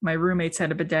thing. My roommates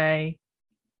had a bidet,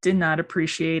 did not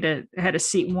appreciate it. It had a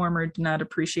seat warmer, did not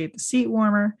appreciate the seat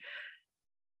warmer.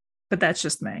 But that's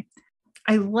just me.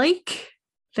 I like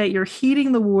that you're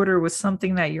heating the water with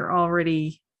something that you're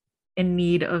already in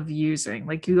need of using.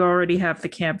 Like you already have the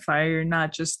campfire. You're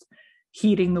not just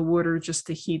heating the water just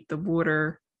to heat the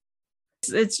water.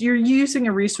 You're using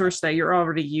a resource that you're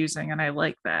already using, and I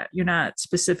like that. You're not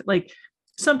specific. Like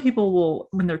some people will,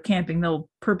 when they're camping, they'll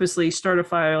purposely start a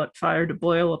fire to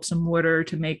boil up some water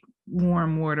to make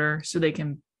warm water so they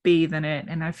can bathe in it.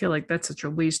 And I feel like that's such a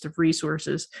waste of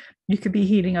resources. You could be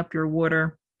heating up your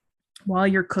water while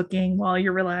you're cooking, while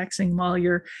you're relaxing, while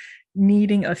you're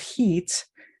needing of heat.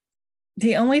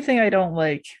 The only thing I don't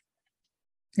like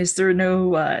is there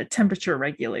no temperature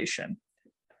regulation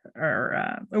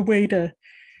or a way to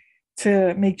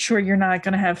make sure you're not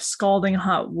going to have scalding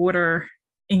hot water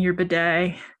in your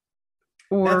bidet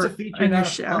or in your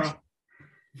shower.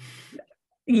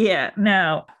 Yeah,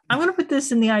 no. I'm going to put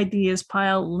this in the ideas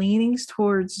pile, leanings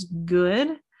towards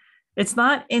good. It's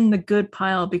not in the good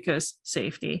pile because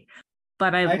safety,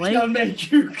 but I like shall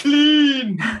make you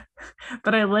clean.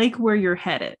 But I like where you're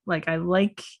headed. Like I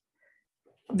like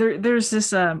there's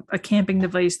this a camping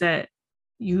device that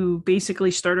you basically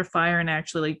start a fire and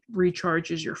actually like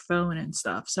recharges your phone and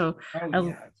stuff. So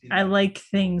I like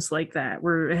things like that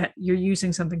where you're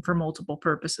using something for multiple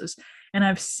purposes. And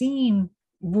I've seen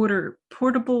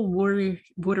portable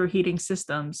water heating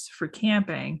systems for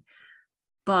camping,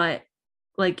 but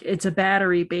like it's a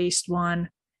battery based one.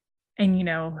 And you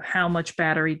know, how much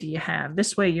battery do you have?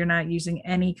 This way you're not using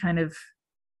any kind of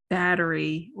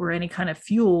battery or any kind of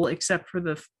fuel except for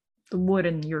the wood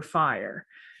in your fire.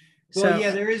 Well,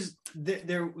 yeah, there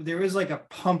is like a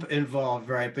pump involved,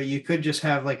 right? But you could just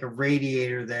have like a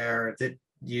radiator there that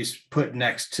put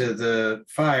next to the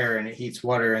fire and it heats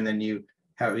water, and then you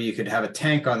could have a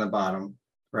tank on the bottom,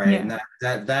 right? Yeah.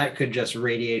 And that could just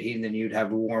radiate heat, and then you'd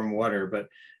have warm water, but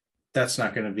that's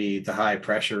not going to be the high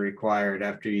pressure required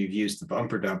after you've used the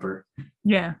bumper dumper.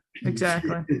 Yeah,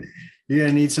 exactly. You're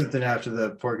gonna need something after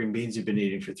the pork and beans you've been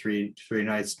eating for three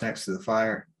nights next to the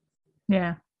fire.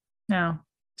 Yeah. No.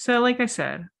 So like I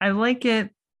said, I like it,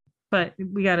 but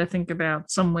we got to think about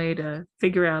some way to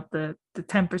figure out the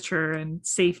temperature and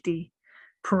safety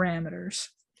parameters.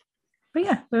 But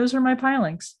yeah, those are my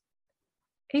pilings.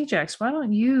 Ajax, why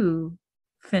don't you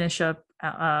finish up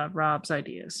Rob's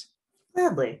ideas?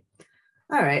 Gladly.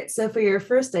 All right. So for your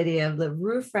first idea of the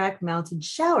roof rack mounted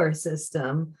shower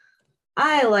system,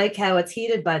 I like how it's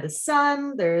heated by the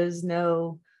sun. There's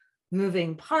no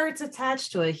moving parts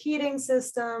attached to a heating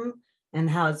system, and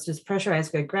how it's just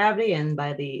pressurized by gravity and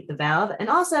by the valve. And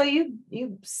also you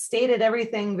stated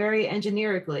everything very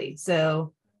engineerically.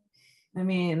 So, I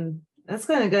mean, that's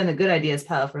going to go in a good ideas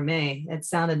pile for me. It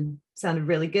sounded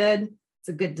really good. It's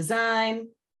a good design,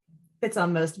 fits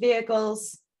on most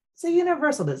vehicles. It's a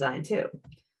universal design too.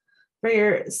 For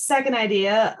your second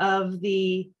idea of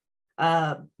the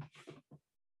bumper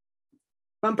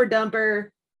dumper,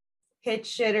 hitch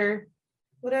shitter,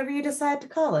 whatever you decide to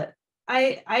call it.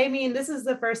 I mean, this is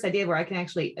the first idea where I can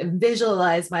actually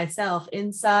visualize myself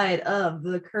inside of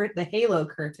the halo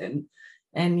curtain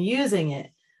and using it.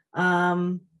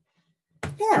 Yeah,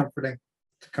 Comforting.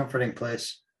 It's a comforting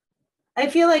place. I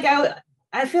feel like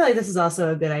this is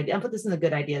also a good idea. I'll put this in the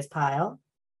good ideas pile.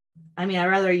 I mean, I'd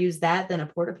rather use that than a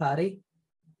porta potty.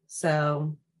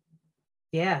 So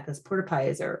yeah, because porta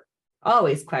potties are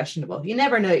always questionable. You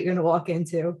never know what you're going to walk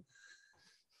into.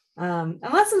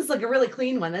 Unless it's like a really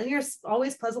clean one, then you're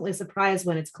always pleasantly surprised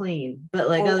when it's clean. But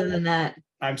like other than that,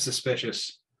 I'm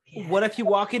suspicious. yeah. What if you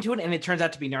walk into it and it turns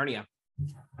out to be Narnia?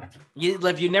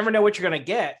 If you never know what you're going to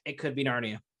get, it could be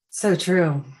Narnia. So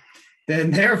true. Then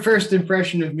their first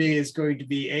impression of me is going to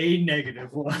be a negative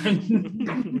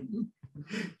one.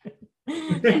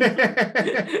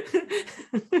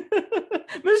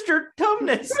 Mr.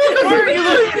 Tumnus,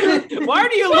 why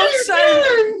do you look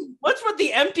so? What's with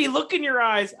the empty look in your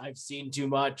eyes? I've seen too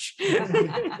much.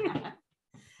 And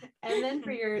then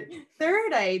for your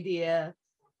third idea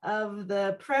of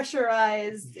the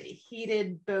pressurized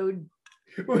heated boat,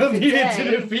 We'll need it to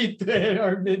Today. defeat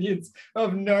our minions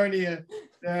of Narnia.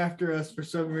 They're after us for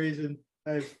some reason.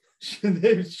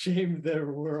 They've shamed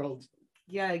their world.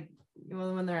 yeah,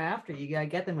 well, when they're after you, gotta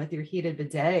get them with your heated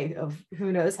bidet of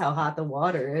who knows how hot the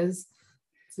water is.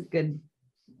 It's a good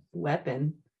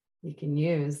weapon you can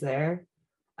use there.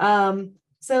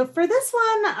 So for this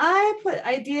one, I put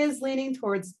ideas leaning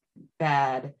towards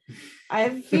bad.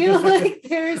 I feel like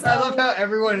there's I love how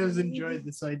everyone has enjoyed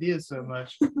this idea so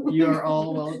much. You are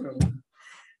all welcome.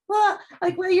 well,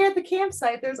 like when you're at the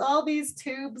campsite, there's all these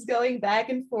tubes going back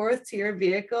and forth to your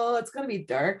vehicle. It's going to be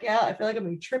dark out. I feel like I'm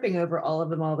gonna be tripping over all of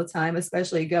them all the time,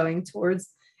 especially going towards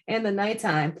in the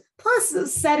nighttime. Plus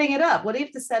setting it up. What do you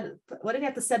have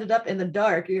to set it up in the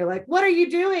dark? You're like, what are you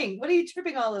doing? What are you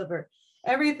tripping all over?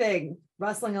 Everything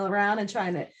rustling around and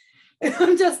trying to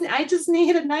I just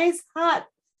need a nice hot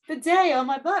bidet on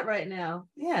my butt right now.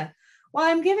 Yeah. Well,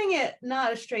 I'm giving it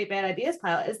not a straight bad ideas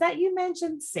pile is that you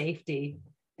mentioned safety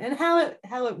and how it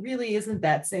really isn't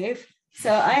that safe.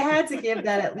 So I had to give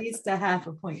that at least a half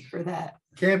a point for that.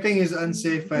 Camping is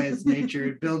unsafe by its nature.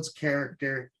 It builds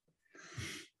character.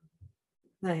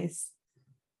 Nice.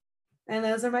 And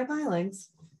those are my pilings.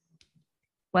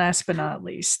 Last but not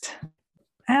least,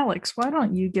 Alex, why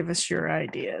don't you give us your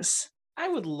ideas? I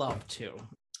would love to.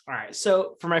 All right.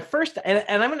 So for my first, and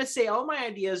I'm going to say all my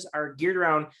ideas are geared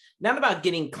around not about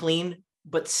getting clean,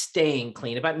 but staying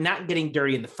clean, about not getting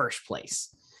dirty in the first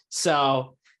place.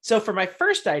 So for my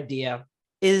first idea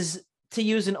is to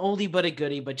use an oldie but a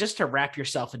goodie, but just to wrap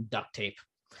yourself in duct tape.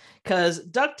 Because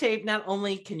duct tape, not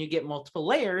only can you get multiple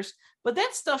layers, but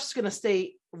that stuff's going to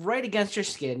stay right against your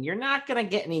skin. You're not going to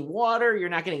get any water. You're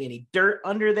not getting any dirt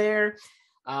under there.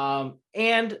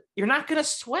 And you're not going to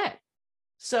sweat.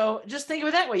 So just think of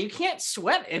it that way. You can't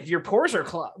sweat if your pores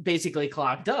are basically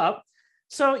clogged up.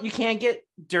 So you can't get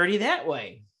dirty that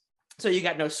way. So you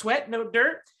got no sweat, no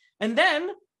dirt. And then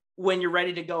when you're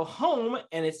ready to go home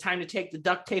and it's time to take the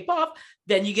duct tape off,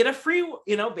 then you get a free,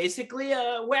 basically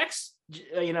a wax,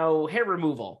 hair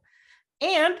removal.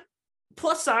 And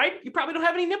plus side, you probably don't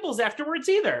have any nipples afterwards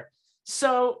either.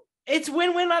 So it's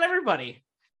win-win on everybody.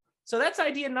 So that's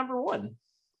idea number one.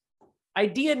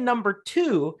 Idea number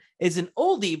two is an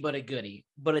oldie but a goodie,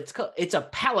 but it's a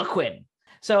palanquin.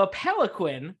 So a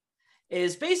palanquin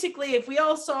is basically, if we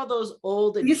all saw those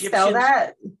old You Egyptian, spell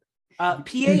that?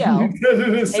 PALAQUIN.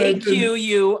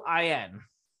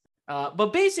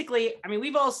 But basically, I mean,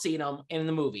 we've all seen them in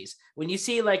the movies. When you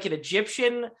see like an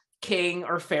Egyptian king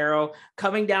or pharaoh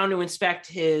coming down to inspect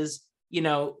his,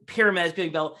 pyramids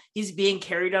being built, he's being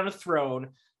carried on a throne,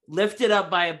 lifted up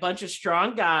by a bunch of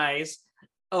strong guys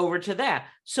over to that.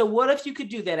 So what if you could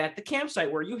do that at the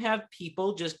campsite where you have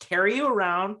people just carry you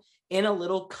around in a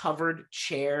little covered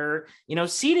chair,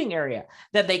 seating area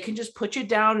that they can just put you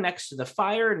down next to the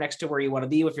fire, next to where you want to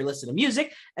be if you're listening to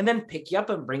music, and then pick you up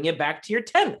and bring you back to your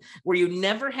tent where you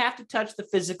never have to touch the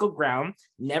physical ground,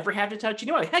 never have to touch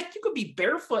anyone. Heck, you could be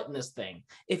barefoot in this thing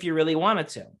if you really wanted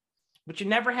to, but you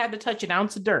never had to touch an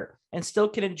ounce of dirt and still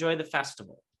can enjoy the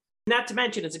festival. Not to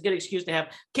mention, it's a good excuse to have,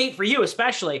 Kate, for you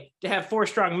especially, to have 4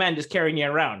 strong men just carrying you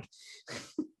around.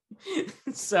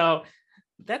 So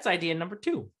that's idea number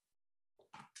 2.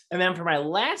 And then for my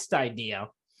last idea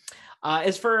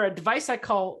is for a device I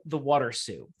call the water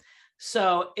suit.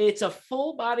 So it's a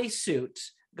full body suit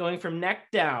going from neck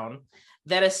down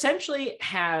that essentially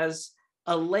has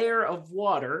a layer of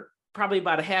water, probably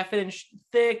about a half inch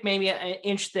thick, maybe an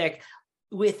inch thick,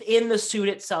 within the suit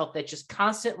itself that's just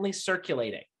constantly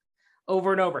circulating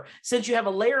over and over. Since you have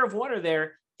a layer of water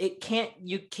there, and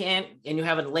you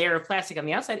have a layer of plastic on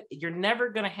the outside, you're never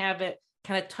going to have it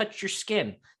kind of touch your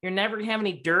skin. You're never gonna have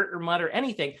any dirt or mud or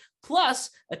anything. Plus,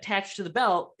 attached to the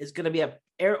belt is going to be a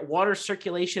water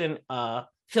circulation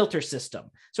filter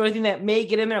system. So anything that may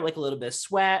get in there, like a little bit of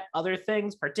sweat, other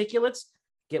things, particulates,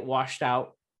 get washed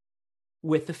out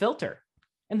with the filter.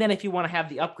 And then if you want to have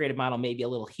the upgraded model, maybe a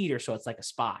little heater so it's like a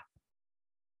spa.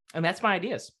 And that's my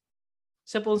ideas.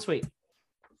 Simple and sweet.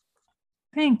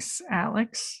 Thanks,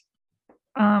 Alex.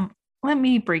 Let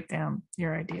me break down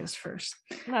your ideas first.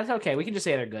 No, that's okay. We can just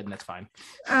say they're good and that's fine.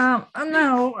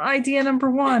 No, idea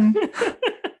number 1.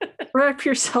 Wrap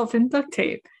yourself in duct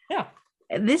tape. Yeah.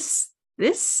 This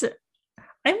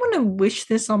I want to wish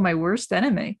this on my worst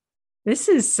enemy. This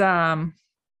is that's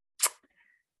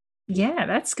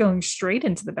going straight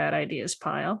into the bad ideas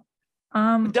pile.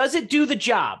 Does it do the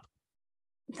job?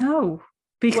 No,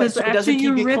 because so after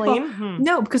you rip clean? off,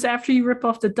 no, because after you rip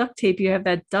off the duct tape, you have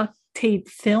that duct tape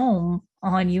film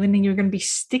on you, and then you're going to be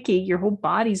sticky. Your whole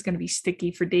body's going to be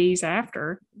sticky for days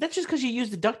after. That's just because you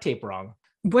used the duct tape wrong.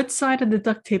 What side of the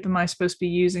duct tape am I supposed to be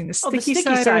using? The sticky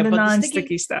side or the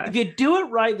non-sticky side? If you do it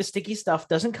right, the sticky stuff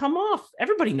doesn't come off.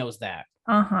 Everybody knows that.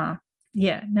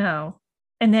 Yeah, no.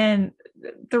 And then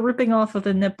the ripping off of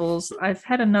the nipples. I've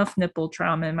had enough nipple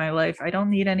trauma in my life. I don't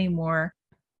need any more.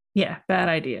 Yeah, bad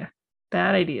idea.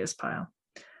 Bad ideas pile.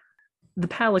 The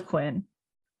palanquin,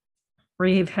 where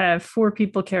you have 4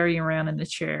 people carrying around in the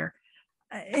chair.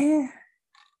 I'm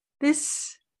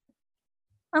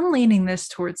leaning this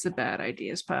towards the bad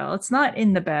ideas pile. It's not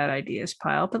in the bad ideas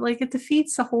pile, but like it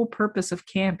defeats the whole purpose of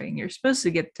camping. You're supposed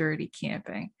to get dirty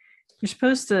camping. You're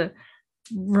supposed to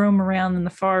roam around in the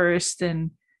forest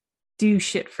and do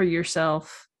shit for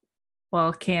yourself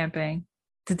while camping.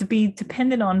 To be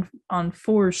dependent on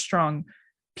 4 strong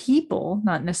people,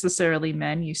 not necessarily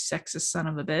men, you sexist son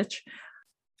of a bitch.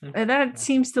 And that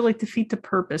seems to like defeat the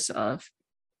purpose of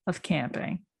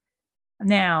camping.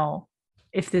 Now,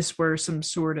 if this were some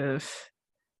sort of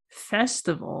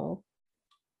festival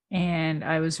and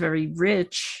I was very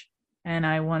rich and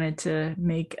I wanted to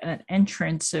make an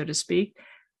entrance, so to speak,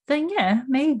 then yeah,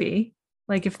 maybe.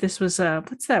 Like if this was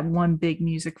what's that one big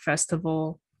music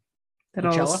festival that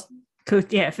Coachella?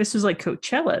 If this was like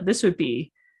Coachella, this would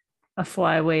be a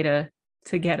flyway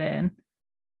to get in.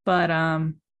 But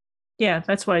yeah,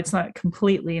 that's why it's not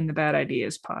completely in the bad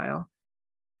ideas pile.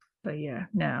 But yeah,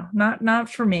 no, not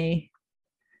for me.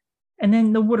 And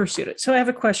then the water suit. So I have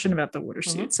a question about the water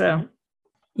suit. So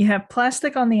you have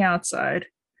plastic on the outside,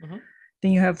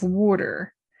 then you have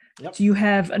water. Yep. Do you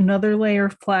have another layer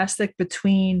of plastic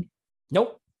between?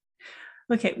 Nope.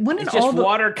 Okay. It's just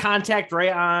water contact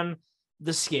right on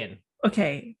the skin.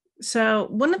 Okay. So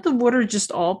wouldn't the water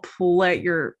just all pool at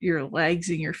your legs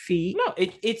and your feet? No,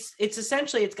 it's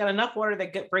essentially, it's got enough water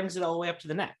that brings it all the way up to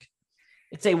the neck.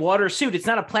 It's a water suit. It's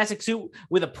not a plastic suit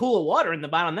with a pool of water in the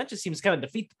bottom. That just seems kind of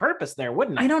defeat the purpose there,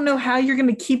 wouldn't it? I don't know how you're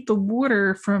going to keep the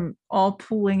water from all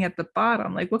pooling at the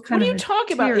bottom. Like what kind of? What are you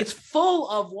talking about? It's full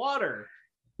of water.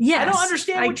 Yes, I don't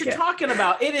understand what you're talking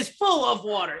about. It is full of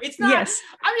water. It's not. Yes.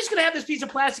 I'm just gonna have this piece of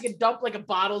plastic and dump like a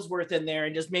bottle's worth in there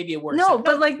and just maybe it works. No,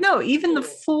 but even the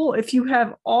full. If you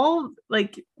have all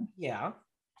yeah,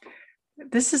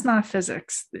 this is not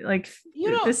physics. Like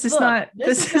this is look, not.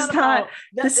 This is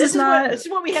not. This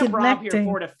is what we have Rob here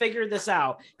for, to figure this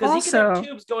out, because he can have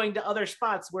tubes going to other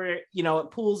spots where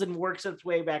it pools and works its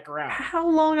way back around. How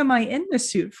long am I in the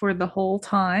suit for? The whole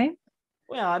time?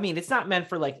 Well, I mean, it's not meant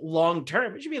for like long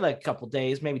term. It should be like a couple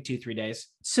days, maybe 2-3 days.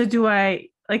 So do I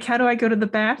like? How do I go to the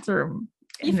bathroom?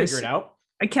 You in figure this- it out.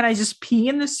 Can I just pee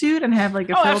in the suit and have like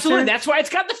a Oh, filter? absolutely. That's why it's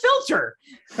got the filter.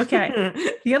 Okay.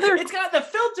 The other It's got the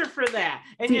filter for that.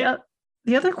 And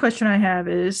the other question I have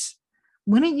is,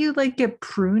 wouldn't you like get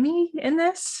pruny in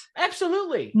this?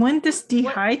 absolutely. Wouldn't this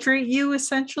dehydrate you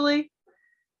essentially?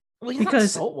 Well,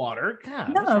 because- salt water. God,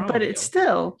 what's No, wrong but with it's you?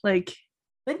 still like.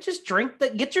 Then just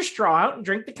get your straw out and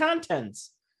drink the contents.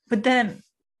 But then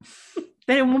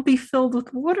it won't be filled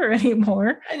with water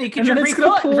anymore. And you can And then just it's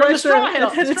gonna refill it pour from the at straw, the- hole,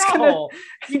 and then the it's straw gonna- hole.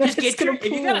 You and just it's get gonna if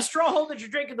you got a pool. straw hole that you're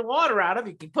drinking the water out of,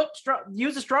 you can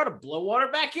use a straw to blow water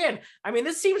back in. I mean,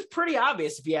 this seems pretty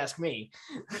obvious if you ask me.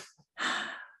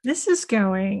 This is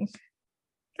going.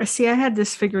 I see. I had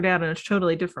this figured out in a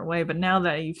totally different way, but now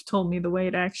that you've told me the way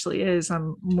it actually is,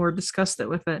 I'm more disgusted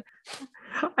with it.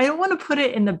 I don't want to put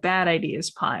it in the bad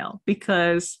ideas pile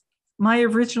because my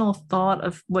original thought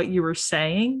of what you were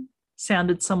saying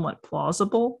sounded somewhat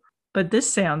plausible, but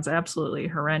this sounds absolutely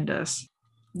horrendous.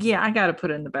 Yeah, I got to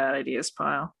put it in the bad ideas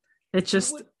pile. It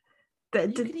just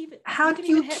how do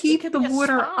you keep the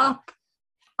water up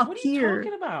What are you here?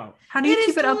 talking about? How do you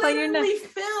keep it up by your neck? It is literally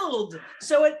filled,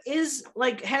 so it is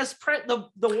like has the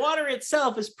water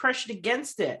itself is pressured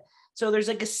against it. So there's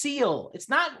like a seal. It's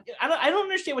not. I don't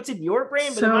understand what's in your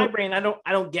brain, but in my brain, I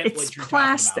don't get It's what you're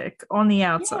plastic on the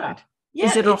outside. Yeah,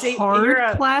 Is it a it's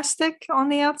hard plastic on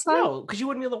the outside? No, because you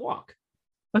wouldn't be able to walk.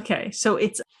 Okay, so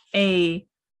it's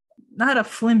not a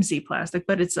flimsy plastic,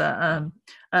 but it's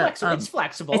It's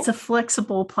flexible. It's a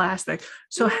flexible plastic.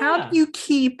 So how Yeah. do you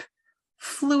keep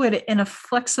fluid in a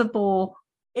flexible?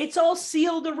 It's all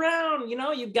sealed around.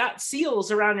 You've got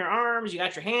seals around your arms. You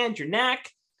got your hands, your neck.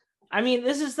 I mean,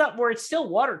 this is stuff where it's still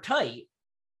watertight,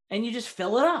 and you just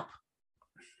fill it up.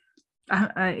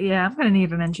 Yeah, I'm gonna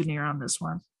need an engineer on this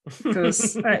one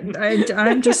because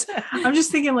I'm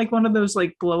just thinking like one of those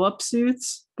like blow up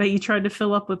suits that you tried to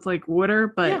fill up with like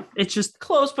water, but Yeah. it's just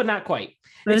Close, but not quite.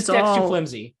 but It's too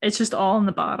flimsy. It's just all in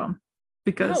the bottom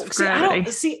because No, of see,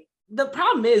 gravity. the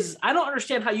problem is I don't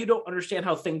understand how you don't understand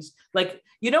how things like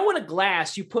when a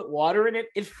glass you put water in it,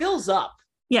 it fills up.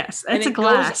 Yes, And it's a it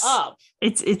glass. goes up.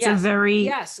 It's a Yes, very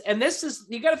Yes, and this is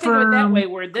you got to think of it that firm way.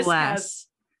 Where this glass.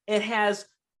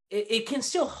 it can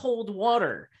still hold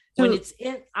water when So- it's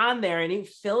on there, and you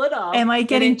fill it up. Am I and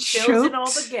getting it fills in all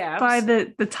the choked gaps. by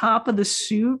the top of the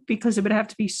suit because it would have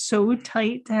to be so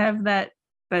tight to have that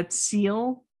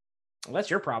seal? Well, that's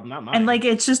your problem, not mine. And like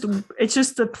it's just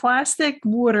the plastic,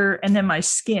 water, and then my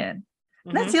skin.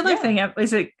 And that's the other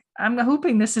thing. I'm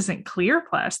hoping this isn't clear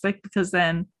plastic because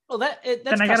then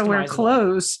That's I got to wear customizable.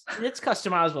 clothes. It's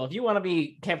customizable. If you want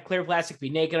to have clear plastic, be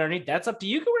naked underneath, that's up to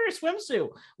you. You can wear a swimsuit.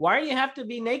 Why do you have to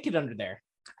be naked under there?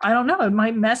 I don't know. It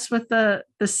might mess with the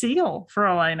seal for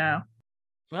all I know.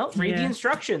 Well, read the Yeah.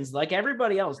 instructions like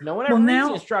everybody else. No one ever Well, reads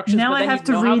the instructions. now but I then have you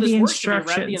to know how read this the works if you read the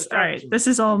instructions. All right, instructions. this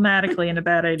is automatically in a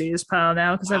bad ideas pile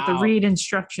now because I have to Wow. read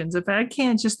instructions. If I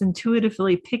can't just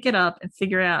intuitively pick it up and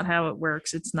figure out how it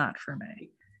works, it's not for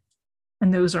me.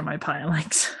 And those are my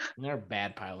pilings. They're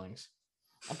bad pilings.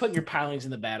 I'm putting your pilings in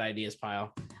the bad ideas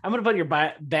pile. I'm going to put your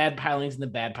bad pilings in the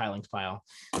bad pilings pile.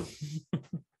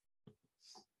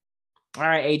 All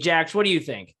right, Ajax, what do you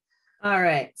think? All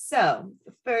right. So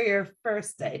for your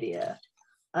first idea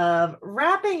of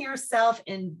wrapping yourself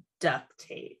in duct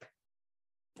tape.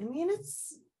 I mean,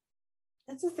 it's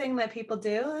a thing that people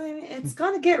do. I mean, it's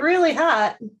going to get really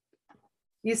hot.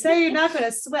 You say you're not going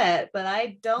to sweat, but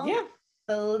I don't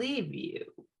believe you.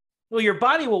 Well, your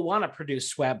body will want to produce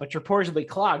sweat, but your pores will be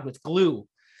clogged with glue.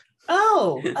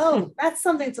 Oh, that's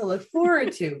something to look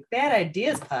forward to. Bad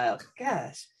ideas pile.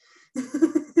 Gosh.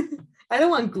 I don't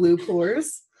want glue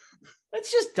pores.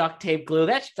 It's just duct tape glue.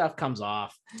 That stuff comes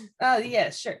off. Oh, yeah,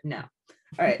 sure. No.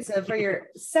 All right. So for your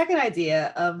second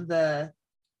idea of the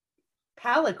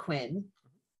palanquin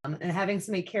and having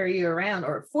somebody carry you around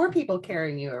or 4 people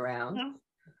carrying you around,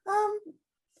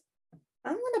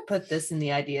 I'm going to put this in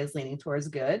the ideas leaning towards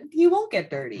good. You won't get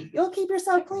dirty. You'll keep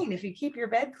yourself clean. If you keep your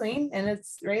bed clean and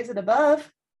it's raise it above,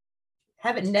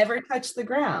 have it never touch the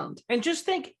ground. And just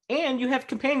think, and you have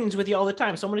companions with you all the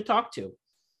time, someone to talk to.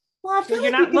 Well, I So feel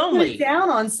you're like not you can put lonely. it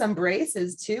down on some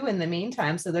braces too in the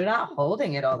meantime, so they're not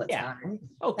holding it all the Yeah. time.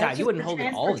 Oh, That's God, you just wouldn't for hold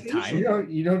it all the transportation. time.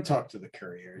 You don't talk to the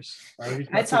couriers. Why would you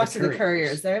I talk to the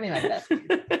couriers. They're my best.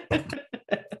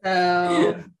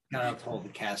 So Gotta uphold the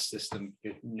caste system.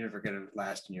 You're never gonna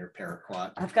last in your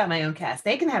paraquat. I've got my own cast.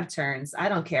 They can have turns. I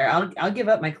don't care. I'll give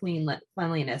up my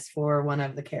cleanliness for one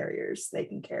of the carriers. They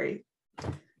can carry.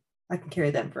 I can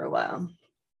carry them for a while.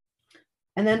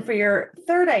 And then for your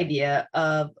third idea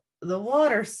of the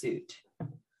water suit,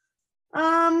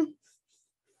 I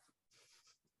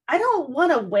don't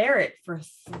want to wear it for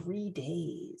 3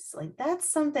 days. Like that's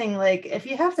something like if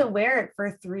you have to wear it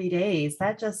for 3 days,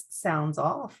 that just sounds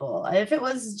awful. If it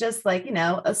was just like,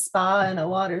 a spa and a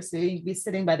water suit, you'd be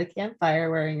sitting by the campfire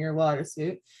wearing your water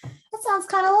suit. That sounds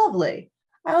kind of lovely.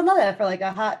 I would love that for like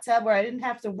a hot tub where I didn't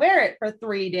have to wear it for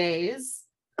 3 days.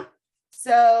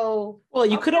 So, well,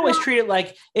 you could always treat it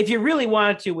like if you really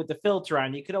wanted to with the filter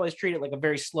on, you could always treat it like a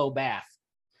very slow bath.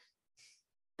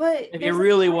 But if you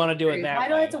really want to do it that way. Why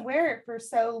do I have to wear it for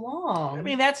so long? I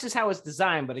mean, that's just how it's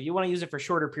designed. But if you want to use it for a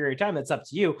shorter period of time, that's up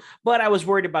to you. But I was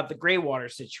worried about the gray water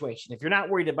situation. If you're not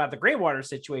worried about the gray water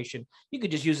situation, you could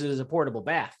just use it as a portable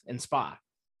bath and spa.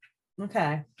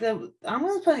 Okay. I'm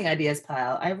going to put in the ideas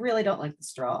pile. I really don't like the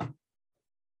straw.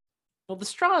 Well, the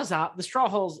straw is out. The straw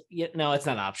holes. No, it's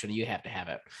not optional. You have to have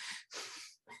it.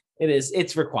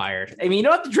 It's required. I mean, you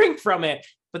don't have to drink from it,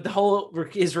 but the hole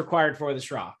is required for the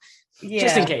straw. Yeah.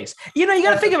 Just in case. You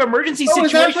got to think of emergency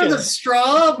situations. Was that for the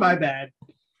straw? My bad.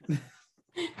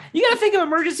 You got to think of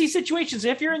emergency situations.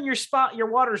 If you're in your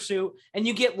water suit and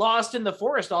you get lost in the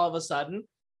forest all of a sudden,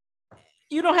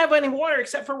 you don't have any water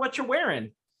except for what you're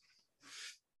wearing.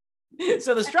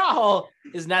 So the straw hole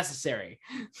is necessary.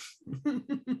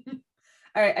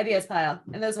 All right, ideas pile.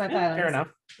 And those are my piles. Fair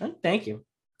enough. Thank you.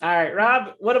 All right,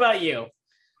 Rob, what about you?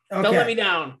 Okay. Don't let me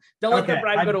down. Don't let the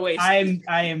bribe go to waste.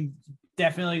 I am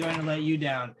definitely going to let you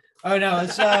down. Oh no,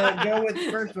 let's go with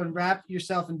the first one. Wrap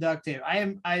yourself in duct tape.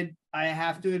 I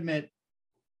have to admit,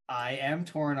 I am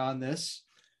torn on this.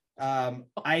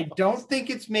 I don't think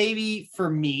it's maybe for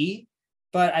me,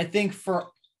 but I think for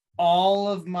all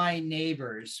of my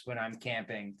neighbors when I'm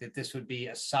camping, that this would be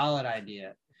a solid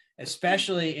idea,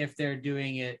 especially if they're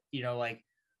doing it, like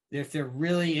if they're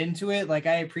really into it. Like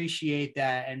I appreciate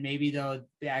that. And maybe they'll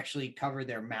actually cover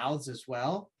their mouths as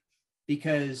well,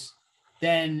 because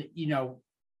then,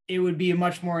 it would be a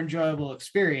much more enjoyable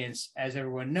experience. As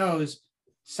everyone knows,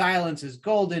 silence is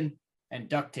golden and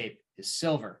duct tape is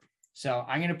silver. So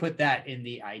I'm going to put that in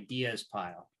the ideas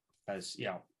pile because,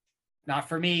 not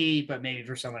for me, but maybe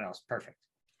for someone else. Perfect.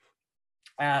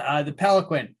 The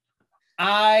Pelican.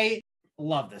 I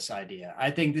love this idea. I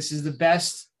think this is the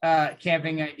best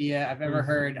camping idea I've ever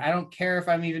heard. I don't care if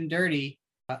I'm even dirty.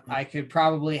 I could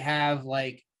probably have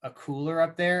like a cooler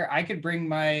up there. I could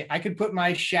put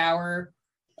my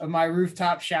my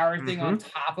rooftop shower thing on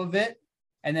top of it.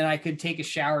 And then I could take a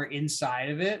shower inside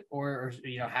of it or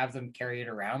have them carry it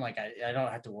around. Like I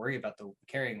don't have to worry about the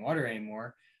carrying water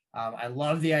anymore. I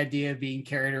love the idea of being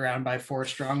carried around by 4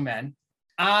 strong men.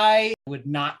 I would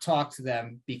not talk to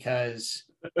them because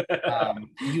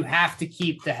you have to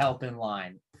keep the help in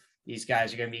line. These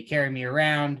guys are going to be carrying me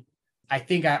around. I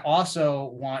think I also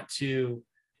want to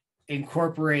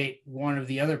incorporate one of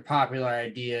the other popular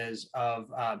ideas of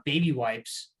baby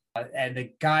wipes. And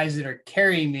the guys that are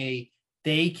carrying me,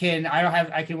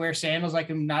 I can wear sandals. I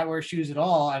can not wear shoes at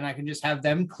all. And I can just have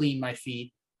them clean my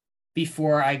feet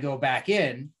before I go back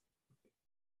in.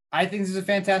 I think this is a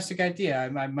fantastic idea.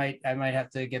 I might have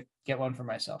to get one for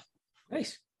myself.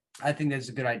 Nice. I think that's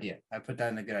a good idea. I put that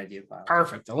in the good idea pile.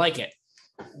 Perfect. I like it.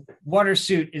 Water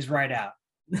suit is right out.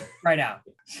 Right out.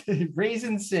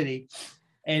 Raisin City.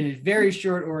 And in very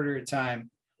short order of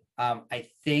time. I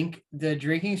think the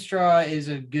drinking straw is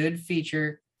a good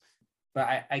feature,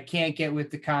 but I can't get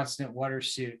with the constant water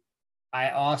suit. I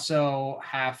also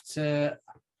have to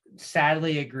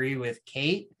sadly agree with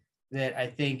Kate that I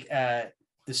think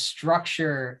the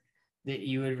structure that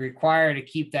you would require to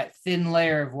keep that thin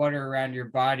layer of water around your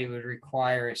body would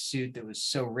require a suit that was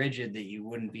so rigid that you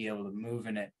wouldn't be able to move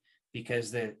in it,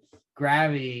 because the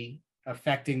gravity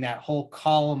affecting that whole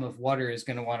column of water is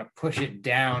going to want to push it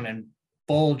down and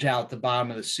bulge out the bottom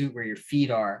of the suit where your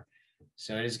feet are.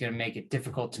 So it is going to make it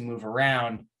difficult to move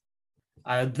around.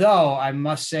 Though I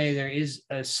must say there is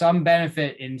some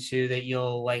benefit into that.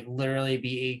 You'll like literally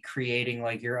be creating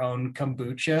like your own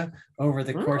kombucha over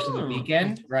the course of the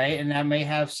weekend, right? And that may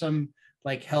have some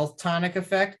like health tonic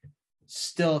effect.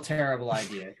 Still a terrible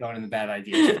idea. Going in the bad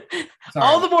idea.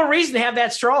 All the more reason to have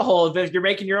that straw hole if you're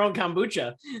making your own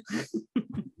kombucha.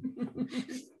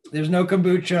 There's no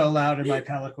kombucha allowed in my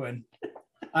Pelican.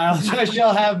 I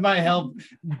shall have my help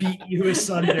beat you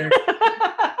asunder.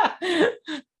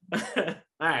 All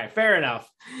right, fair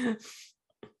enough.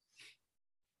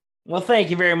 Well, thank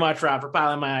you very much, Rob, for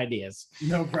piling my ideas.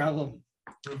 No problem.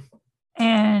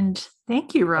 And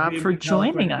thank you, Rob, for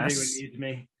joining us. Needs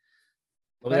me.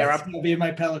 I'll be in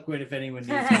my Pelican if anyone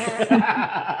needs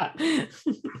me.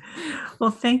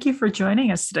 Well, thank you for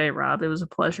joining us today, Rob. It was a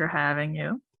pleasure having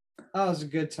you. Oh, it was a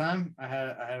good time. I had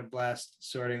a blast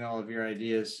sorting all of your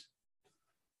ideas.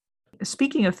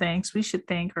 speaking of thanks, we should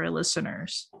thank our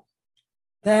listeners.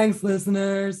 Thanks,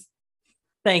 listeners.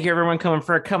 Thank you, everyone,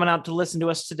 coming out to listen to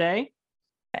us today.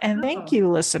 And thank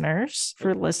you, listeners,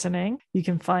 for listening. You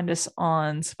can find us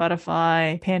on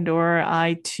Spotify, Pandora,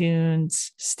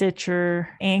 iTunes,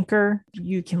 Stitcher, Anchor.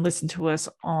 You can listen to us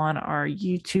on our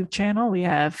YouTube channel. We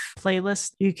have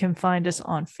playlists. You can find us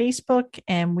on Facebook,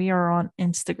 and we are on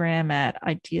Instagram at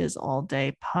Ideas All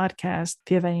Day Podcast.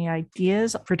 If you have any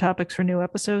ideas for topics for new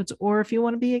episodes, or if you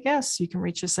want to be a guest, you can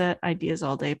reach us at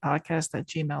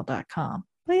ideasalldaypodcast@gmail.com.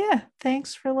 But yeah,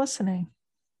 thanks for listening.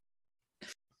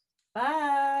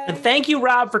 Bye. And thank you,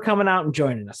 Rob, for coming out and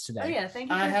joining us today. Oh yeah, thank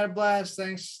you. I had a blast.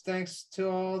 Thanks to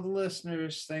all the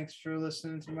listeners. Thanks for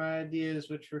listening to my ideas,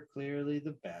 which were clearly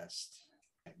the best.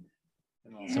 And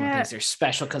also- Someone thinks they're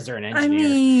special because they're an I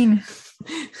engineer.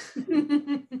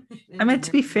 mean, I meant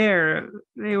to be fair,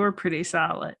 they were pretty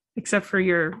solid, except for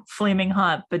your flaming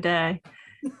hot bidet.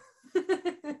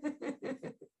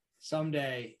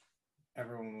 Someday,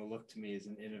 everyone will look to me as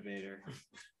an innovator.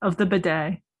 Of the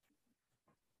bidet.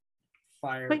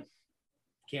 Fire, Wait.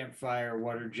 campfire,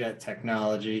 water jet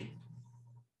technology.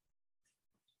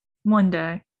 One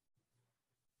day.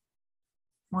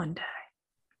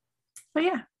 But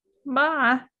yeah,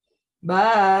 bye.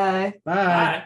 Bye. Bye.